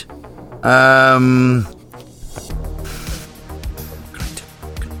annoyed. I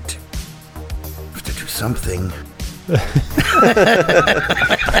have to do something. This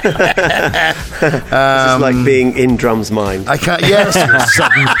is like being in Drum's mind. I can't. Yes.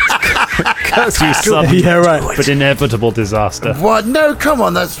 Yeah, right. But inevitable disaster. What? No, come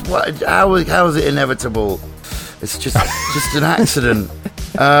on. That's what. How is it inevitable? It's just an accident.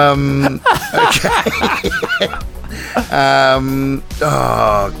 Okay.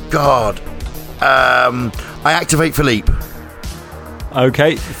 Oh God. I activate Philippe.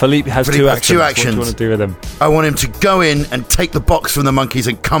 Okay, Philippe has two actions. What do you want to do with him? I want him to go in and take the box from the monkeys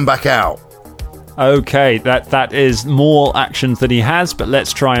and come back out. Okay, that is more actions than he has, but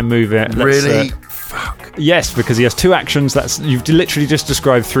let's try and move it. Really? Fuck. Yes, because he has two actions. You've literally just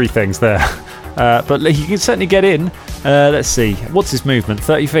described three things there. But he can certainly get in. Let's see. What's his movement?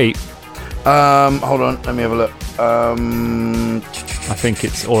 30 feet? Hold on. Let me have a look. I think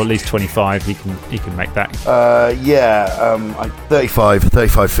it's, or at least 25. He can make that.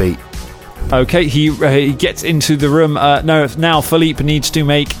 35 feet. Okay, he gets into the room. Now Philippe needs to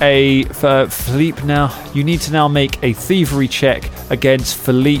make a Philippe. Now you need to make a thievery check against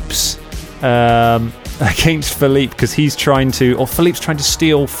Philippe's because Philippe's trying to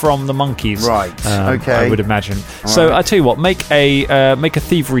steal from the monkeys. Right. Okay. I would imagine. All so right. I tell you what, make a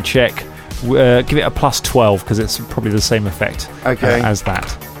thievery check. Give it a plus 12 because it's probably the same effect. Okay. As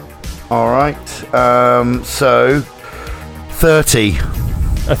that. All right. So 30.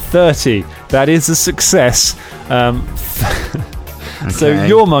 A 30. That is a success. So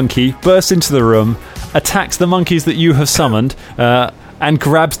your monkey bursts into the room, attacks the monkeys that you have summoned, and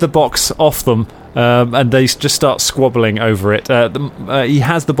grabs the box off them. And they just start squabbling over it. He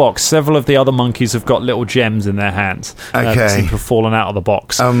has the box. Several of the other monkeys have got little gems in their hands. That seem to have fallen out of the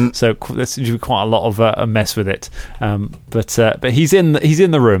box. So there's usually quite a lot of a mess with it. But he's in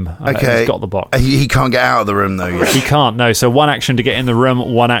the room. Okay. He's got the box. He can't get out of the room though yet. He can't. No. So one action to get in the room.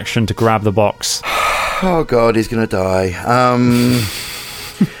 One action to grab the box. Oh God, he's gonna die. I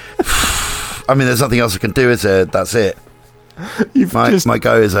mean, there's nothing else I can do, is there? That's it. My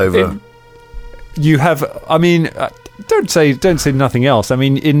go is over. You have, I mean, don't say nothing else. I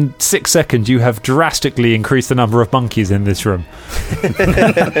mean, in 6 seconds, you have drastically increased the number of monkeys in this room.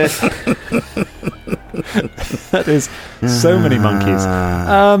 That is so many monkeys.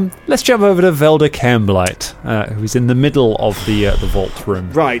 Let's jump over to Velda Campbellite, who's in the middle of the vault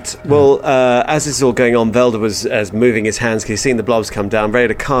room. Right. Well, as this is all going on, Velda was moving his hands because he's seen the blobs come down, ready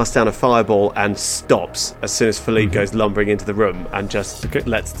to cast down a fireball, and stops as soon as Philippe goes lumbering into the room and just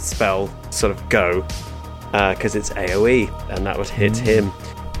lets the spell sort of go because it's AoE and that would hit him.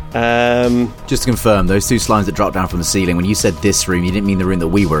 Just to confirm, those two slimes that dropped down from the ceiling, when you said this room, you didn't mean the room that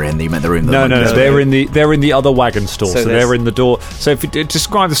we were in, you meant the room that... No, they're in the other wagon stall, so they're in the door. So if you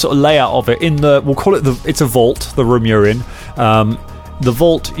describe the sort of layout of it, we'll call it it's a vault, the room you're in. The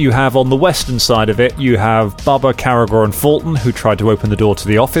vault you have on the western side of it, you have Bubba, Caragor and Fulton, who tried to open the door to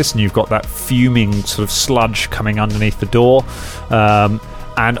the office, and you've got that fuming sort of sludge coming underneath the door.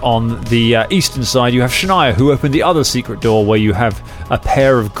 And on the eastern side, you have Shania, who opened the other secret door, where you have a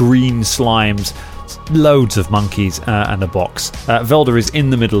pair of green slimes, loads of monkeys, and a box. Velda is in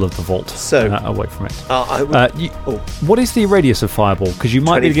the middle of the vault, away from it. What is the radius of fireball? Because you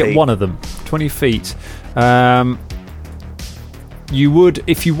might need to get one of them. 20 feet. You would,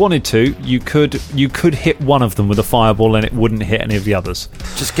 if you wanted to, you could hit one of them with a fireball, and it wouldn't hit any of the others.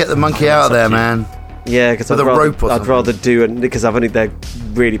 Just get the monkey out of there, man. Yeah, because I'd rather do it because they're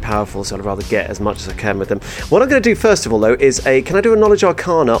really powerful, so I'd rather get as much as I can with them. What I'm going to do first of all, though, is can I do a knowledge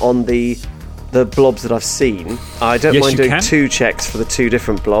arcana on the blobs that I've seen? I don't mind doing 2 checks for the 2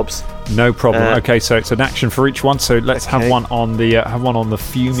 different blobs. No problem. Okay, so it's an action for each one. So let's have one on the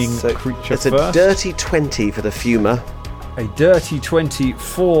fuming creature it's first. It's a dirty 20 for the fumer. A dirty 20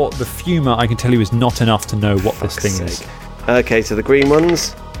 for the fumer, I can tell you, is not enough to know what this thing is. Okay, so the green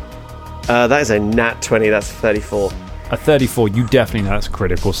ones. That is a nat 20, that's 34. A 34, you definitely know that's a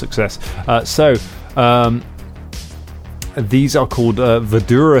critical success. These are called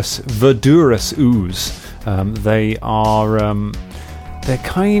Verdurous ooze. They are they're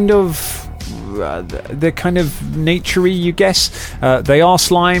kind of naturey, you guess. They are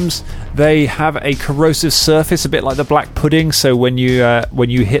slimes. They have a corrosive surface, a bit like the black pudding. So when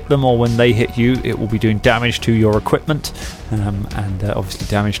you hit them or when they hit you, it will be doing damage to your equipment, and obviously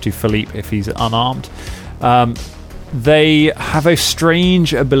damage to Philippe if he's unarmed. They have a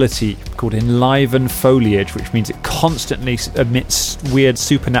strange ability called Enliven Foliage, which means it constantly emits weird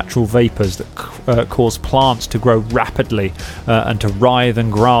supernatural vapours that cause plants to grow rapidly and to writhe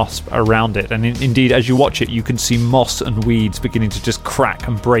and grasp around it. And indeed, as you watch it, you can see moss and weeds beginning to just crack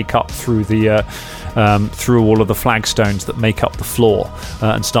and break up through the through all of the flagstones that make up the floor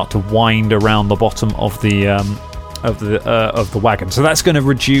and start to wind around the bottom of the wagon. So that's going to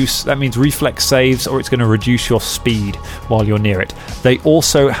reduce, that means reflex saves, or it's going to reduce your speed while you're near it. They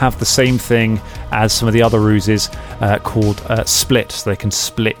also have the same thing as some of the other ruses called split. So they can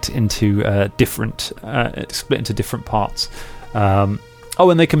split into different parts. And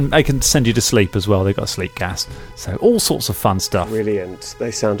they can send you to sleep as well. They've got sleep gas. So all sorts of fun stuff. Brilliant.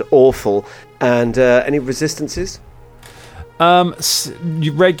 They sound awful. And any resistances?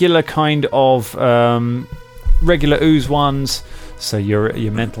 Regular kind of regular ooze ones. So your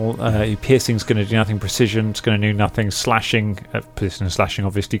mental, your piercing's going to do nothing. Precision's going to do nothing. Slashing, precision and slashing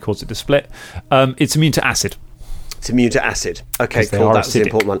obviously cause it to split. It's immune to acid. It's immune to acid. Okay, cool. That's the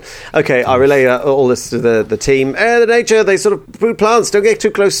important one. Okay, I relay all this to the team. The nature, they sort of fruit plants. Don't get too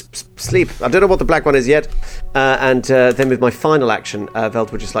close. Sleep. I don't know what the black one is yet. And then with my final action,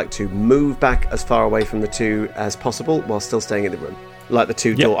 Veld would just like to move back as far away from the two as possible while still staying in the room. Like the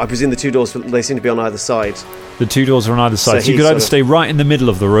two doors. I presume the two doors, they seem to be on either side. The two doors are on either side. So you could either stay right in the middle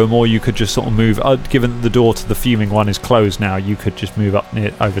of the room, or you could just sort of move. Given the door to the fuming one is closed now, you could just move up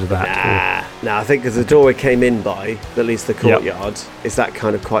over to that. Nah, I think because the door it came in by, at least the courtyard, is that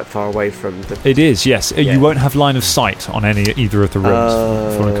kind of quite far away from the... It is, yes. Yeah. You won't have line of sight on either of the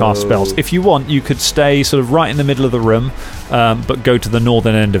rooms for cast spells. If you want, you could stay sort of right in the middle of the room, but go to the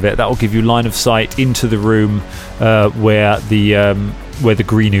northern end of it. That will give you line of sight into the room where the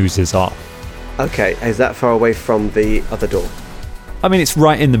green oozes are. Okay, is that far away from the other door? I mean, it's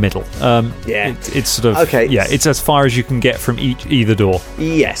right in the middle. It's sort of... Okay. Yeah, it's as far as you can get from either door.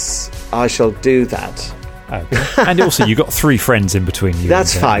 Yes, I shall do that. Okay. And also, you've got 3 friends in between you.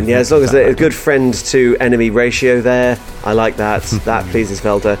 That's fine, yeah, as long as there's a good friend to enemy ratio there. I like that. That pleases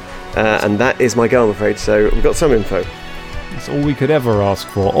Velda. And that is my go, I'm afraid. So we've got some info. That's all we could ever ask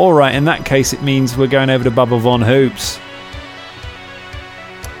for. All right, in that case, it means we're going over to Bubba Von Hoops.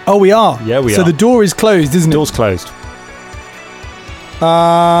 Oh, we are? Yeah, we are. So the door is closed, isn't it? The door's closed.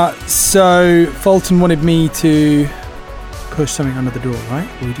 So Fulton wanted me to push something under the door, right?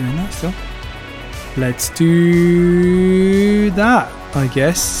 Are we doing that still? Let's do that, I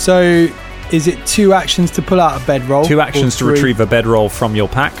guess. So is it 2 actions to pull out a bedroll? 2 actions to retrieve a bedroll from your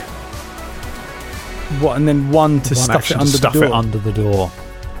pack. What, and then 1 to stuff it under the door? Stuff it under the door.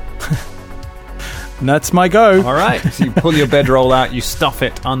 And that's my go. All right. So you pull your bedroll out, you stuff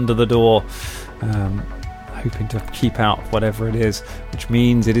it under the door, hoping to keep out whatever it is, which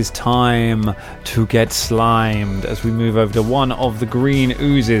means it is time to get slimed as we move over to one of the green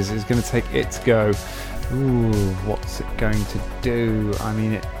oozes. It's going to take its go. Ooh, what's it going to do? I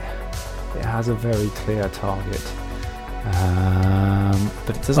mean, it has a very clear target,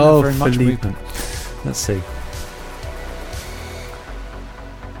 but it doesn't have very much movement. Let's see.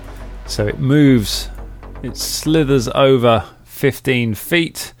 So it moves, it slithers over 15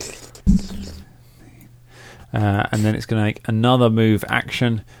 feet, and then it's going to make another move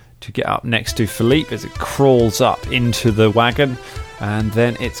action to get up next to Philippe as it crawls up into the wagon, and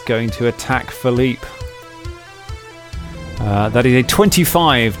then it's going to attack Philippe. That is a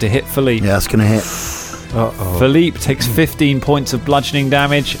 25 to hit Philippe. Yeah, that's going to hit. Uh-oh. Philippe takes 15 points of bludgeoning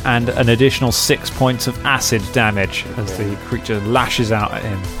damage and an additional 6 points of acid damage as the creature lashes out at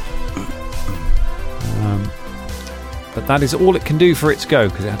him. But that is all it can do for its go,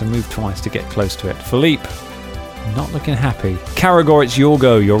 because it had to move twice to get close to it. Philippe, not looking happy. Caragor, it's your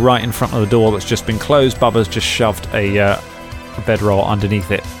go. You're right in front of the door that's just been closed. Bubba's just shoved a bedroll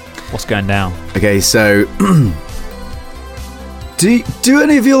underneath it. What's going down? Okay, so... Do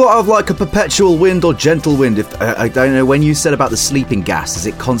any of you lot have like a perpetual wind or gentle wind? If I don't know, when you said about the sleeping gas, is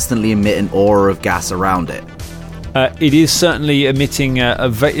it constantly emit an aura of gas around it? It is certainly emitting.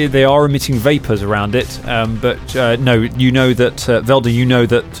 They are emitting vapors around it, but no. You know that Velda. You know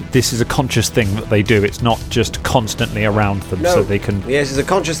that this is a conscious thing that they do. It's not just constantly around them, so they can. Yes, it's a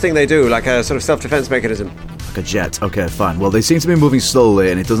conscious thing they do, like a sort of self-defense mechanism. Like a jet. Okay, fine. Well, they seem to be moving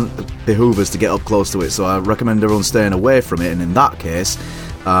slowly, and it doesn't behoove us to get up close to it. So I recommend everyone staying away from it. And in that case,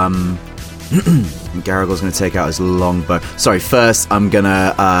 Garagor's going to take out his longbow.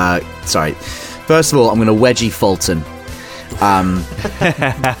 First of all, I'm going to wedgie Fulton.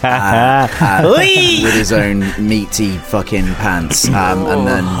 with his own meaty fucking pants. And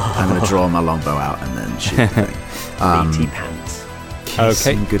then I'm going to draw my longbow out and then shoot the thing. Meaty pants.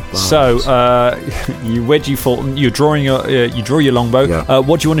 Okay, so you wedgie Fulton. You're drawing you draw your longbow. Yeah.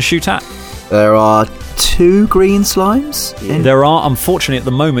 What do you want to shoot at? There are 2 green slimes. There are, unfortunately, at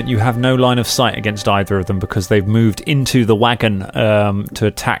the moment, you have no line of sight against either of them because they've moved into the wagon to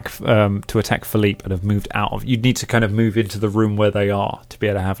attack Philippe and have moved out of. You'd need to kind of move into the room where they are to be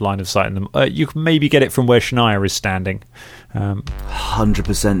able to have line of sight in them. You can maybe get it from where Shania is standing.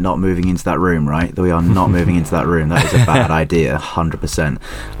 100% not moving into that room, right? We are not moving into that room. That is a bad idea. 100%.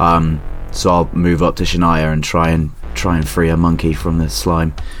 So I'll move up to Shania and try and free a monkey from the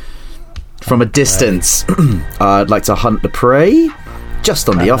slime. From a distance, I'd like to hunt the prey, just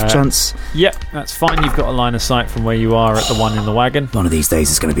on the off chance. Yep, that's fine. You've got a line of sight from where you are at the one in the wagon. One of these days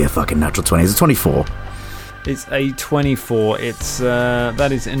it's going to be a fucking natural 20. It's a 24. It's a 24. It's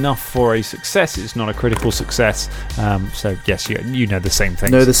that is enough for a success. It's not a critical success. So yes, you know the same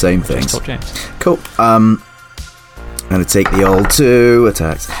things. Know the same things. Top James. Cool. I'm going to take the old 2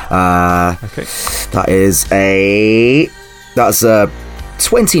 attacks. Okay. That's a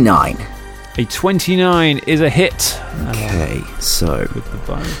 29. A 29 is a hit. Okay, so With the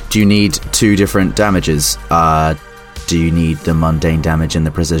bow. do you need 2 different damages? Do you need the mundane damage and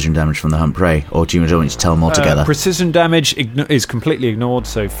the precision damage from the hunt prey, or do you want me to tell them all together? Precision damage is completely ignored,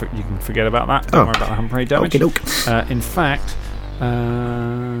 so you can forget about that. Don't worry about the hunt prey damage. Okey-doke. In fact,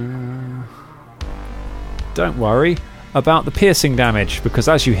 don't worry about the piercing damage, because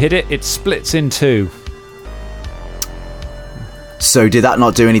as you hit it, it splits in 2. So did that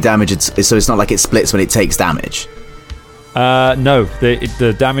not do any damage? So it's not like it splits when it takes damage? No,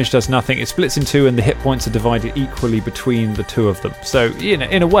 the damage does nothing. It splits in 2, and the hit points are divided equally between the 2 of them. So,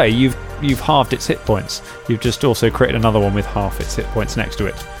 in a way, you've halved its hit points. You've just also created another one with half its hit points next to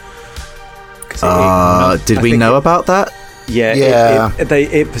it. Did we know about that? Yeah.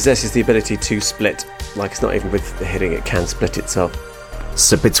 It possesses the ability to split. Like, it's not even with the hitting; it can split itself.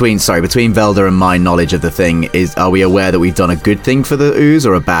 So between Velda and my knowledge of the thing, are we aware that we've done a good thing for the ooze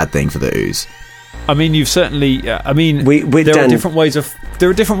or a bad thing for the ooze? I mean, you've certainly. There are different ways of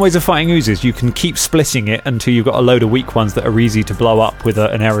fighting oozes. You can keep splitting it until you've got a load of weak ones that are easy to blow up with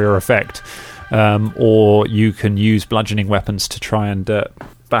an area effect, or you can use bludgeoning weapons to try and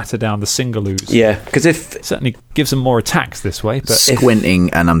batter down the single ooze. Yeah, because it certainly gives them more attacks this way. But squinting,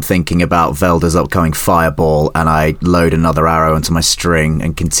 and I'm thinking about Velda's upcoming fireball, and I load another arrow into my string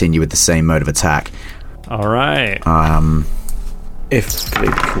and continue with the same mode of attack. All right. If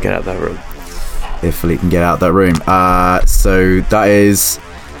Philippe can get out of that room. So that is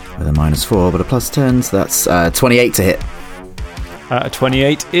with a -4, but a +10, so that's 28 to hit.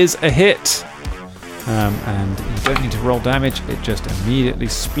 28 is a hit. And you don't need to roll damage, it just immediately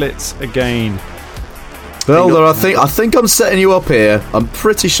splits again. Velda, I think I'm setting you up here. I'm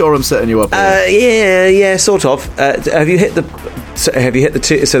pretty sure I'm setting you up here. Yeah, sort of. Have you hit the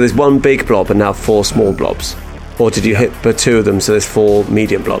 2? So there's 1 big blob and now 4 small blobs, or did you hit the 2 of them? So there's 4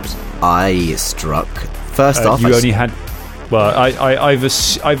 medium blobs. I struck first off. You only had. Well, I've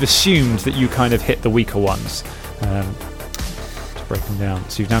assumed that you kind of hit the weaker ones. To break them down,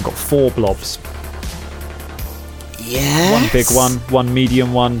 so you've now got 4 blobs. Yes. 1 big one, 1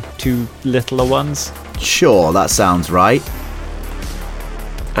 medium one, 2 littler ones. Sure, that sounds right.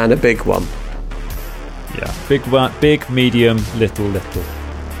 And a big one. Yeah, big one, big, medium, little.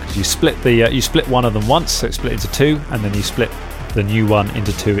 Because you split you split one of them once, so it split into 2, and then you split the new one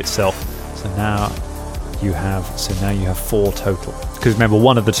into 2 itself. So now you have 4 total. Because remember,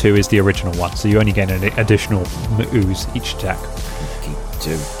 one of the 2 is the original one, so you only gain an additional ooze each attack.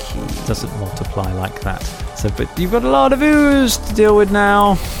 It doesn't multiply like that. So, but you've got a lot of ooze to deal with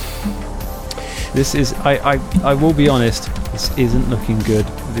now. This is, I will be honest, this isn't looking good.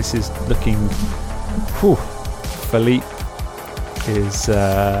 This is looking. Whew. Philippe is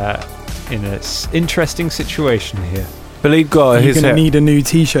in an interesting situation here. Philippe got You're going to need a new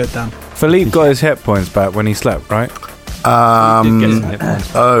T-shirt, Dan. Philippe got his hit points back when he slept, right? He did get some hit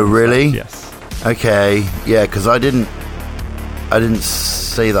points. Oh, really? Yes. Okay. Yeah, because I didn't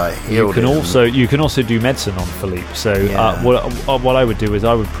say that I healed him. You can also do medicine on Philippe. So what I would do is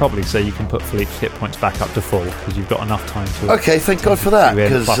I would probably say you can put Philippe's hit points back up to full because you've got enough time to. Okay, thank God for that,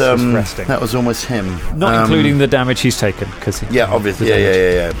 because resting. that was almost him. Not including the damage he's taken, because obviously,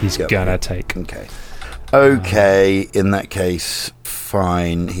 yeah. He's gonna take. Okay. In that case,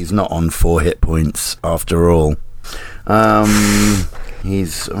 fine. He's not on 4 hit points after all.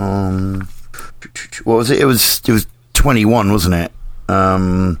 He's on. What was it? It was 21, wasn't it?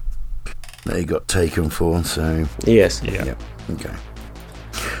 They got taken for, so... Yes. Yeah. Okay.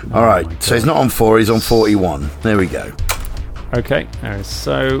 All right, so he's not on 4, he's on 41. There we go. Okay, there is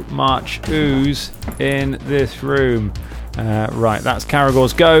so much ooze in this room. Right, that's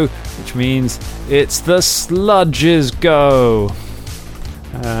Caragor's go, which means it's the Sludge's go.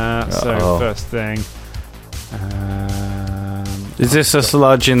 So first thing... Is this a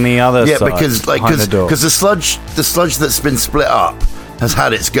sludge in the other side? Yeah, because the sludge that's been split up has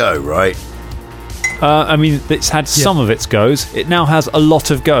had its go, right? I mean, it's had some of its goes. It now has a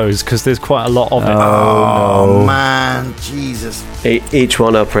lot of goes because there's quite a lot of it. Oh man, Jesus! Each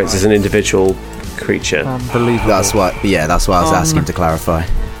one operates as an individual creature. Unbelievable. That's why I was asking to clarify.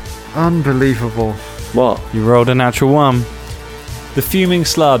 Unbelievable. What? You rolled a natural 1. The fuming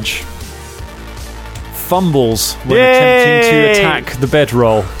sludge fumbles when attempting to attack the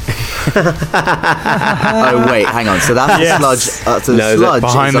bedroll. Oh wait, hang on. So that's the sludge. So the sludge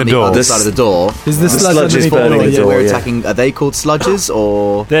behind is on the door. the other side of the door. Is the sludge is burning the door? We're attacking. Are they called sludges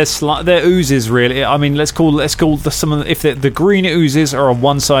or? They're oozes, really. I mean, let's call some of if the green oozes are on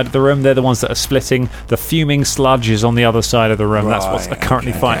one side of the room, they're the ones that are splitting. The fuming sludge is on the other side of the room. That's what's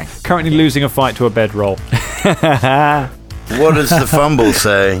currently losing a fight to a bedroll. What does the fumble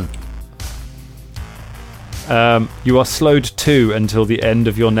say? You are slowed 2 until the end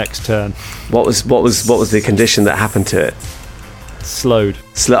of your next turn. What was the condition that happened to it? Slowed.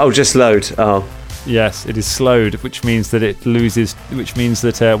 Just slowed. Oh. Yes, it is slowed, which means that it loses. Which means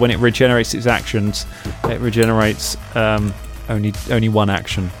that when it regenerates its actions, it regenerates only one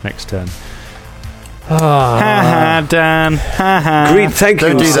action next turn. Dan. Greed, thank you,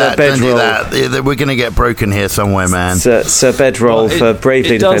 Don't do Sir that. Don't do Bedroll. that. We're going to get broken here somewhere, man. Sir Bedroll for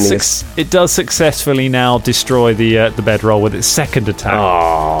bravely defending us. It does successfully now destroy the bedroll with its second attack.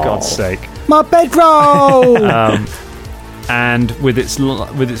 Oh. God's sake! My bedroll! And with its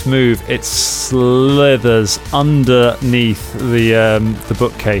move, it slithers underneath the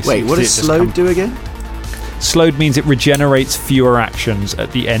bookcase. Wait, what does slowed do again? Slowed means it regenerates fewer actions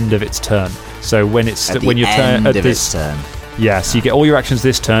at the end of its turn. So when it's At when the your turn end at of this its turn. yeah, so you get all your actions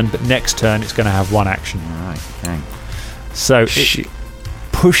this turn, but next turn it's going to have one action. Right. Okay. So it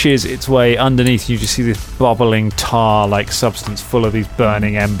pushes its way underneath. You just see this bubbling tar-like substance full of these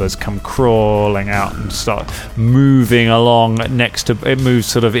burning embers come crawling out and start moving along next to it. Moves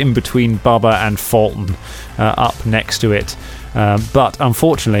sort of in between Bubba and Fulton, up next to it. But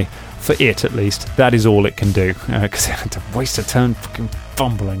unfortunately, for it at least, that is all it can do because it had to waste a turn fucking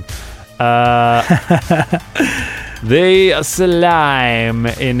fumbling. The slime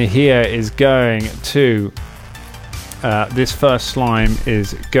in here is going to. This first slime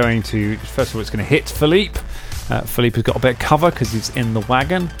is going to. First of all, it's going to hit Philippe. Philippe has got a bit of cover because he's in the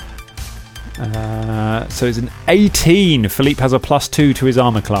wagon. So it's an 18. Philippe has a +2 to his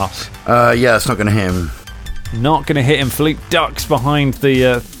armor class. Yeah, it's not going to hit him. Not going to hit him. Philippe ducks behind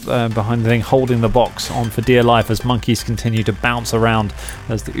the thing, holding the box on for dear life as monkeys continue to bounce around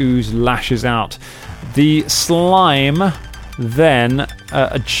as the ooze lashes out. The slime then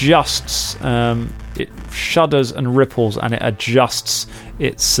adjusts. It shudders and ripples, and it adjusts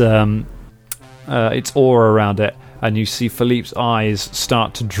its aura around it, and you see Philippe's eyes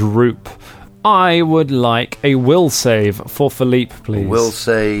start to droop. I would like a will save for Philippe, please. Will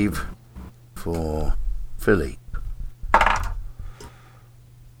save for Philippe.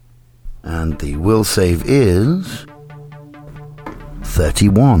 And the will save is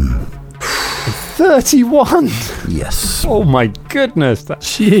 31. 31? Yes. Oh my goodness.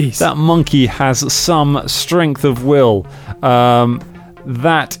 That monkey has some strength of will.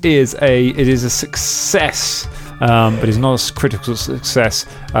 It is a success, but it's not a critical success.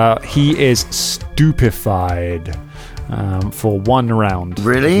 He is stupefied for 1 round.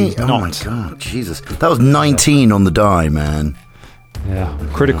 Really? Oh my god, Jesus. That was 19 on the die, man. Yeah.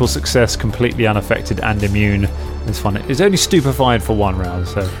 Critical success, completely unaffected and immune. This one is only stupefied for 1 round.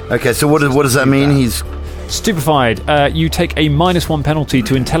 So okay, so what does that mean? He's stupefied. You take a -1 penalty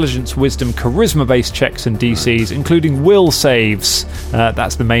to intelligence, wisdom, charisma-based checks and DCs, including will saves.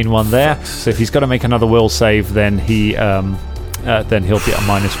 That's the main one there. So if he's got to make another will save, then he'll be at a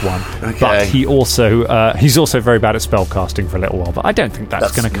 -1. Okay. But he's also very bad at spell casting for a little while. But I don't think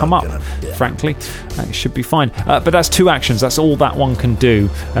that's going to come up. Frankly, it should be fine. But that's 2 actions. That's all that one can do.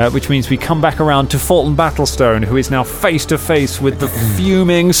 Which means we come back around to Fulton Battlestone, who is now face to face with the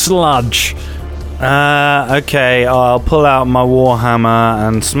fuming sludge. Okay, I'll pull out my warhammer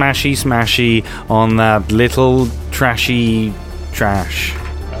and smashy on that little trashy trash.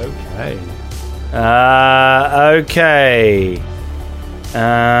 Okay. Okay.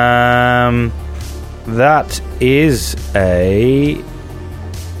 That is a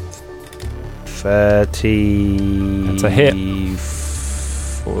 30. That's a hit.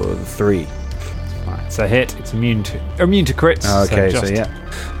 3. Right, it's a hit. It's immune to crits. Okay, so just yeah.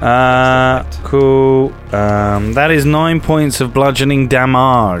 Cool. That is 9 points of bludgeoning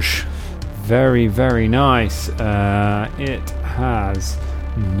damage. very, very nice. It has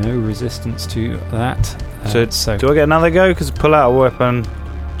no resistance to that. So do I get another go? Because pull out a weapon.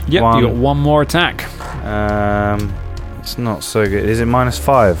 Yep, you got one more attack. It's not so good. Is it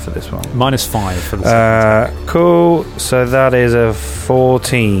 -5 for this one? -5 for the second attack. Cool. So that is a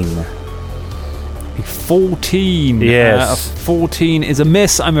 14. A 14. Yes. A 14 is a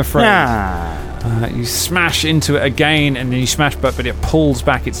miss, I'm afraid. Nah. You smash into it again, and then you smash back, but it pulls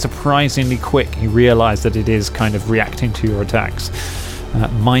back. It's surprisingly quick. You realise that it is kind of reacting to your attacks.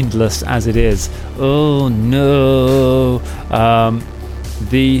 Mindless as it is. Oh no.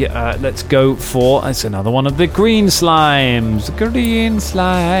 Let's go for... It's another one of the green slimes. Green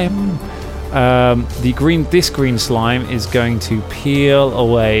slime. This green slime is going to peel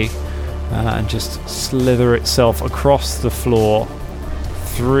away and just slither itself across the floor.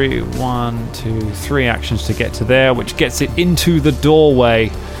 3 actions to get to there, which gets it into the doorway,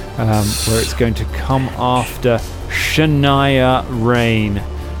 where it's going to come after Shania Rain.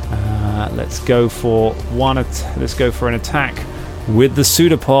 Let's go for an attack with the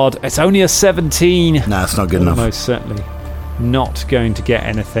pseudopod. It's only a 17. Nah, it's not good enough. Most certainly not going to get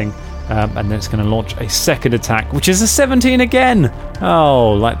anything. And then it's going to launch a second attack, which is a 17 again.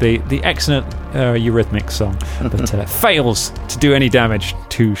 Oh, like the excellent Eurythmics song. But fails to do any damage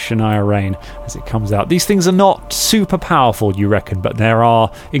to Shania Rain as it comes out. These things are not super powerful, you reckon, but there are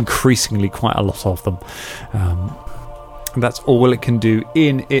increasingly quite a lot of them. That's all it can do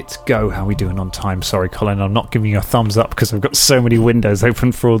in its go. How are we doing on time? Sorry, Colin, I'm not giving you a thumbs up because I've got so many windows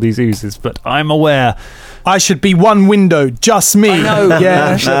open for all these oozes, but I'm aware. I should be one window, just me. I know.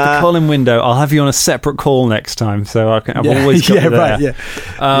 Yeah. I should have the Colin window. I'll have you on a separate call next time, so I've always got you there.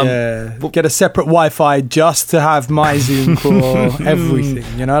 Right, get a separate Wi-Fi just to have my Zoom call,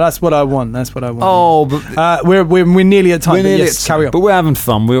 everything. That's what I want. Oh, but we're nearly at time. Carry on. But we're having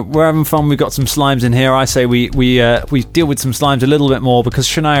fun. We're having fun. We've got some slimes in here. I say we deal with some slimes a little bit more because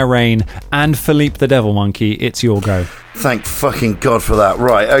Shania Rain and Philippe the Devil Monkey, it's your go. Thank fucking God for that.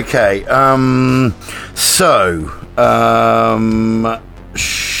 Right, okay. Shania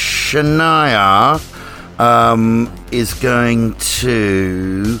is going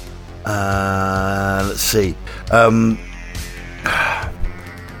to... let's see.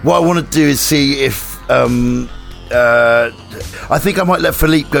 What I want to do is see if... I think I might let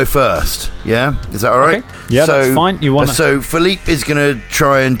Philippe go first. Yeah? Is that all right? Okay. Yeah, that's fine. So Philippe is going to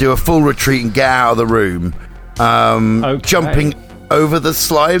try and do a full retreat and get out of the room. Jumping over the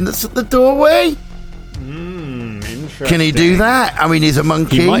slime that's at the doorway. Interesting. Can he do that? I mean, he's a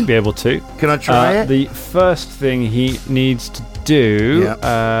monkey. He might be able to. Can I try it? The first thing he needs to do...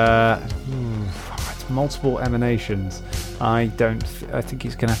 it's multiple emanations. I think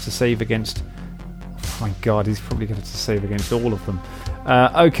he's going to have to save against... Oh my God, he's probably going to have to save against all of them.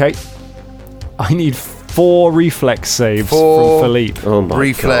 Okay. I need 4 reflex saves from Philippe. Oh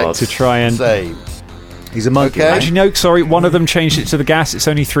my God. To try and... save. He's a monkey. Okay. Actually, no, sorry. One of them changed it to the gas. It's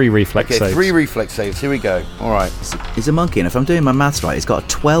only 3 reflex saves. 3 reflex saves. Here we go. All right. He's a monkey, and if I'm doing my maths right, he's got a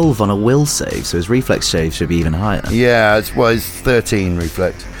 12 on a will save, so his reflex save should be even higher. Yeah, it's 13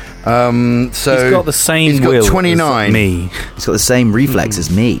 reflex. So he's got the same he's got will 29. as me. He's got the same reflex as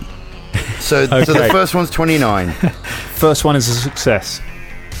me. So the first one's 29. First one is a success.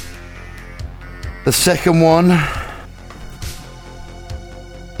 The second one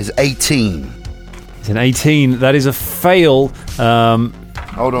is 18. It's an 18. That is a fail.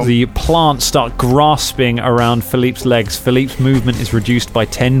 Hold on. The plants start grasping around Philippe's legs. Philippe's movement is reduced by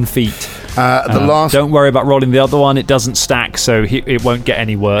 10 feet. Don't worry about rolling the other one. It doesn't stack, so it won't get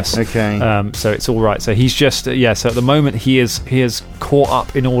any worse. Okay. So it's all right. So he's just so at the moment he is caught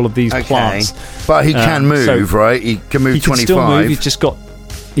up in all of these plants. But he can move, right? He can move 25. He can still move.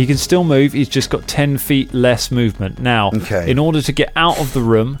 He can still move. He's just got 10 feet less movement now. Okay. In order to get out of the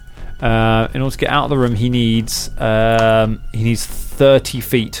room. He needs 30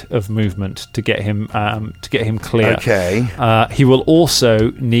 feet of movement to get him clear. Okay. He will also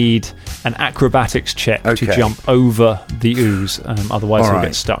need an acrobatics check to jump over the ooze. Otherwise, he'll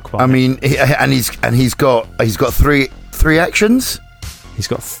get stuck. He's got 3 actions. He's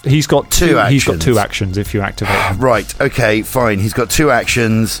got 2 actions. He's got 2 actions if you activate him. Right. Okay. Fine. He's got 2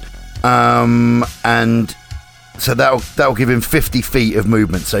 actions. And. So that'll give him 50 feet of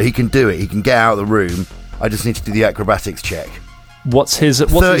movement. So he can do it. He can get out of the room. I just need to do the acrobatics check. What's his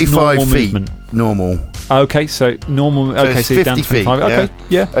 35 normal feet movement? Normal. Okay, so normal. So Okay, it's so you're down 50 feet, 25. Okay,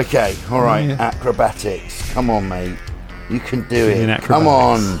 yeah. Okay, all right. Yeah. Acrobatics. Come on, mate. You can do In it. Come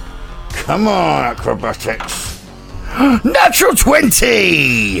acrobatics. on. Come on, acrobatics. Natural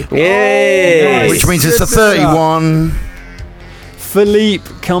 20! Yay! Which means it's a 31. Philippe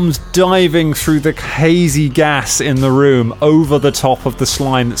comes diving through the hazy gas in the room over the top of the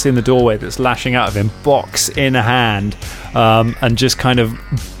slime that's in the doorway that's lashing out of him, box in hand, and just kind of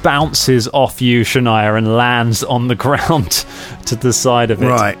bounces off you, Shania, and lands on the ground to the side of it,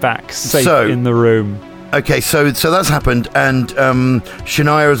 Right. back safe So- in the room. Okay, so that's happened, and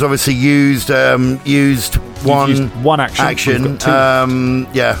Shania has obviously used You've used one action. We've got two.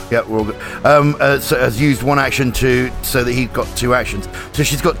 yeah, we're all good. So has used one action so that he's got 2 actions. So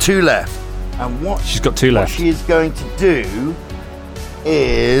she's got 2 left, and She's got 2 what left. she is going to do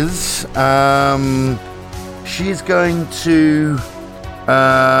is she's going to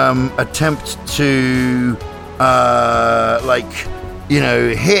attempt to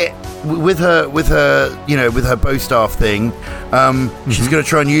hit with her bow staff thing. She's going to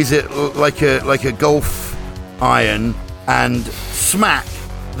try and use it like a golf iron and smack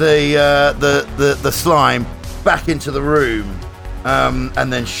the slime back into the room,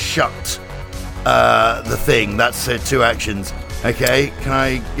 and then shut the thing. That's her 2 actions. Okay, can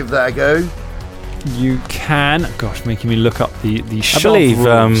I give that a go? You can. Gosh, making me look up the I shove believe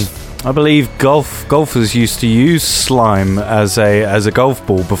rules. I believe golfers used to use slime as a golf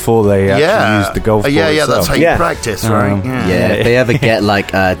ball before they actually used the golf ball. Yeah, itself. that's how you practice, right? Yeah, if they ever get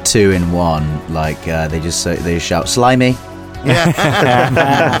like 2 in 1, like they just shout slimy.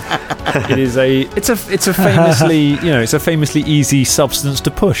 Yeah. It's a famously it's a famously easy substance to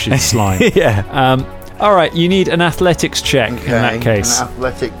push. Is slime. Yeah. All right, you need an athletics check in that case. An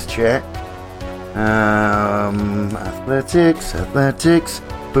athletics check. Athletics.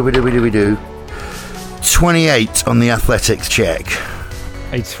 Boo-ba-doo-ba-doo-ba-doo. 28 on the athletics check.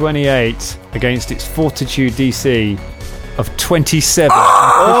 A 28 against its fortitude DC of 27.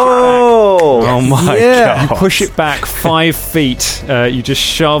 Oh my god! You push it back 5 feet. You just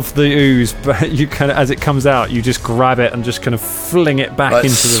shove the ooze, but you kind of, as it comes out, you just grab it and just kind of fling it back Like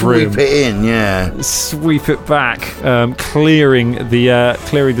into the room. Sweep it in, yeah. Sweep it back, clearing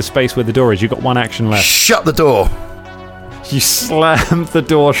the space where the door is. You've got 1 action left. Shut the door. You slam the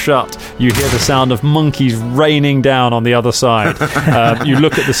door shut. You hear the sound of monkeys raining down on the other side. You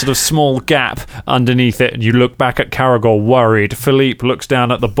look at the sort of small gap underneath it, and you look back at Caragor worried. Philippe looks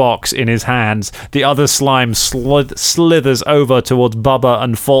down at the box in his hands. The other slime slithers over towards Bubba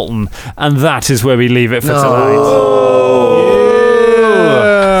and Fulton, and that is where we leave it for tonight.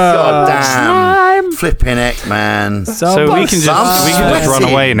 God damn. Flipping heck, man. So we can just run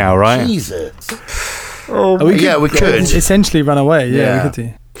away now, right? Jesus. We could. essentially run away. Yeah, Yeah. we could do.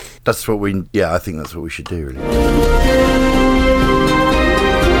 That's what I think that's what we should do, really.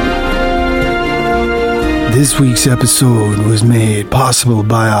 This week's episode was made possible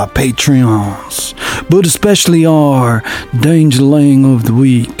by our Patreons, but especially our Dangerling of the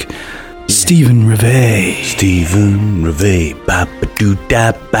Week, Stephen Revay. Stephen Revay,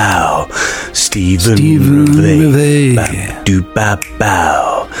 ba-ba-doo-da-bow. Stephen Revay.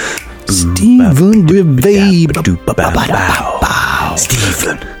 ba-ba-doo-ba-bow. Stephen Revay.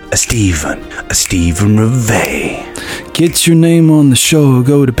 Stephen Revay. Get your name on the show.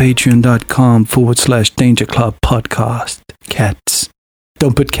 Go to patreon.com/Danger Club Podcast. Cats.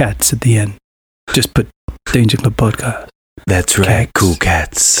 Don't put cats at the end. Just put Danger Club Podcast. That's right, Cats. cool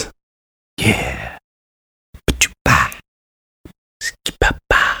cats. Yeah. Ba-choo-ba.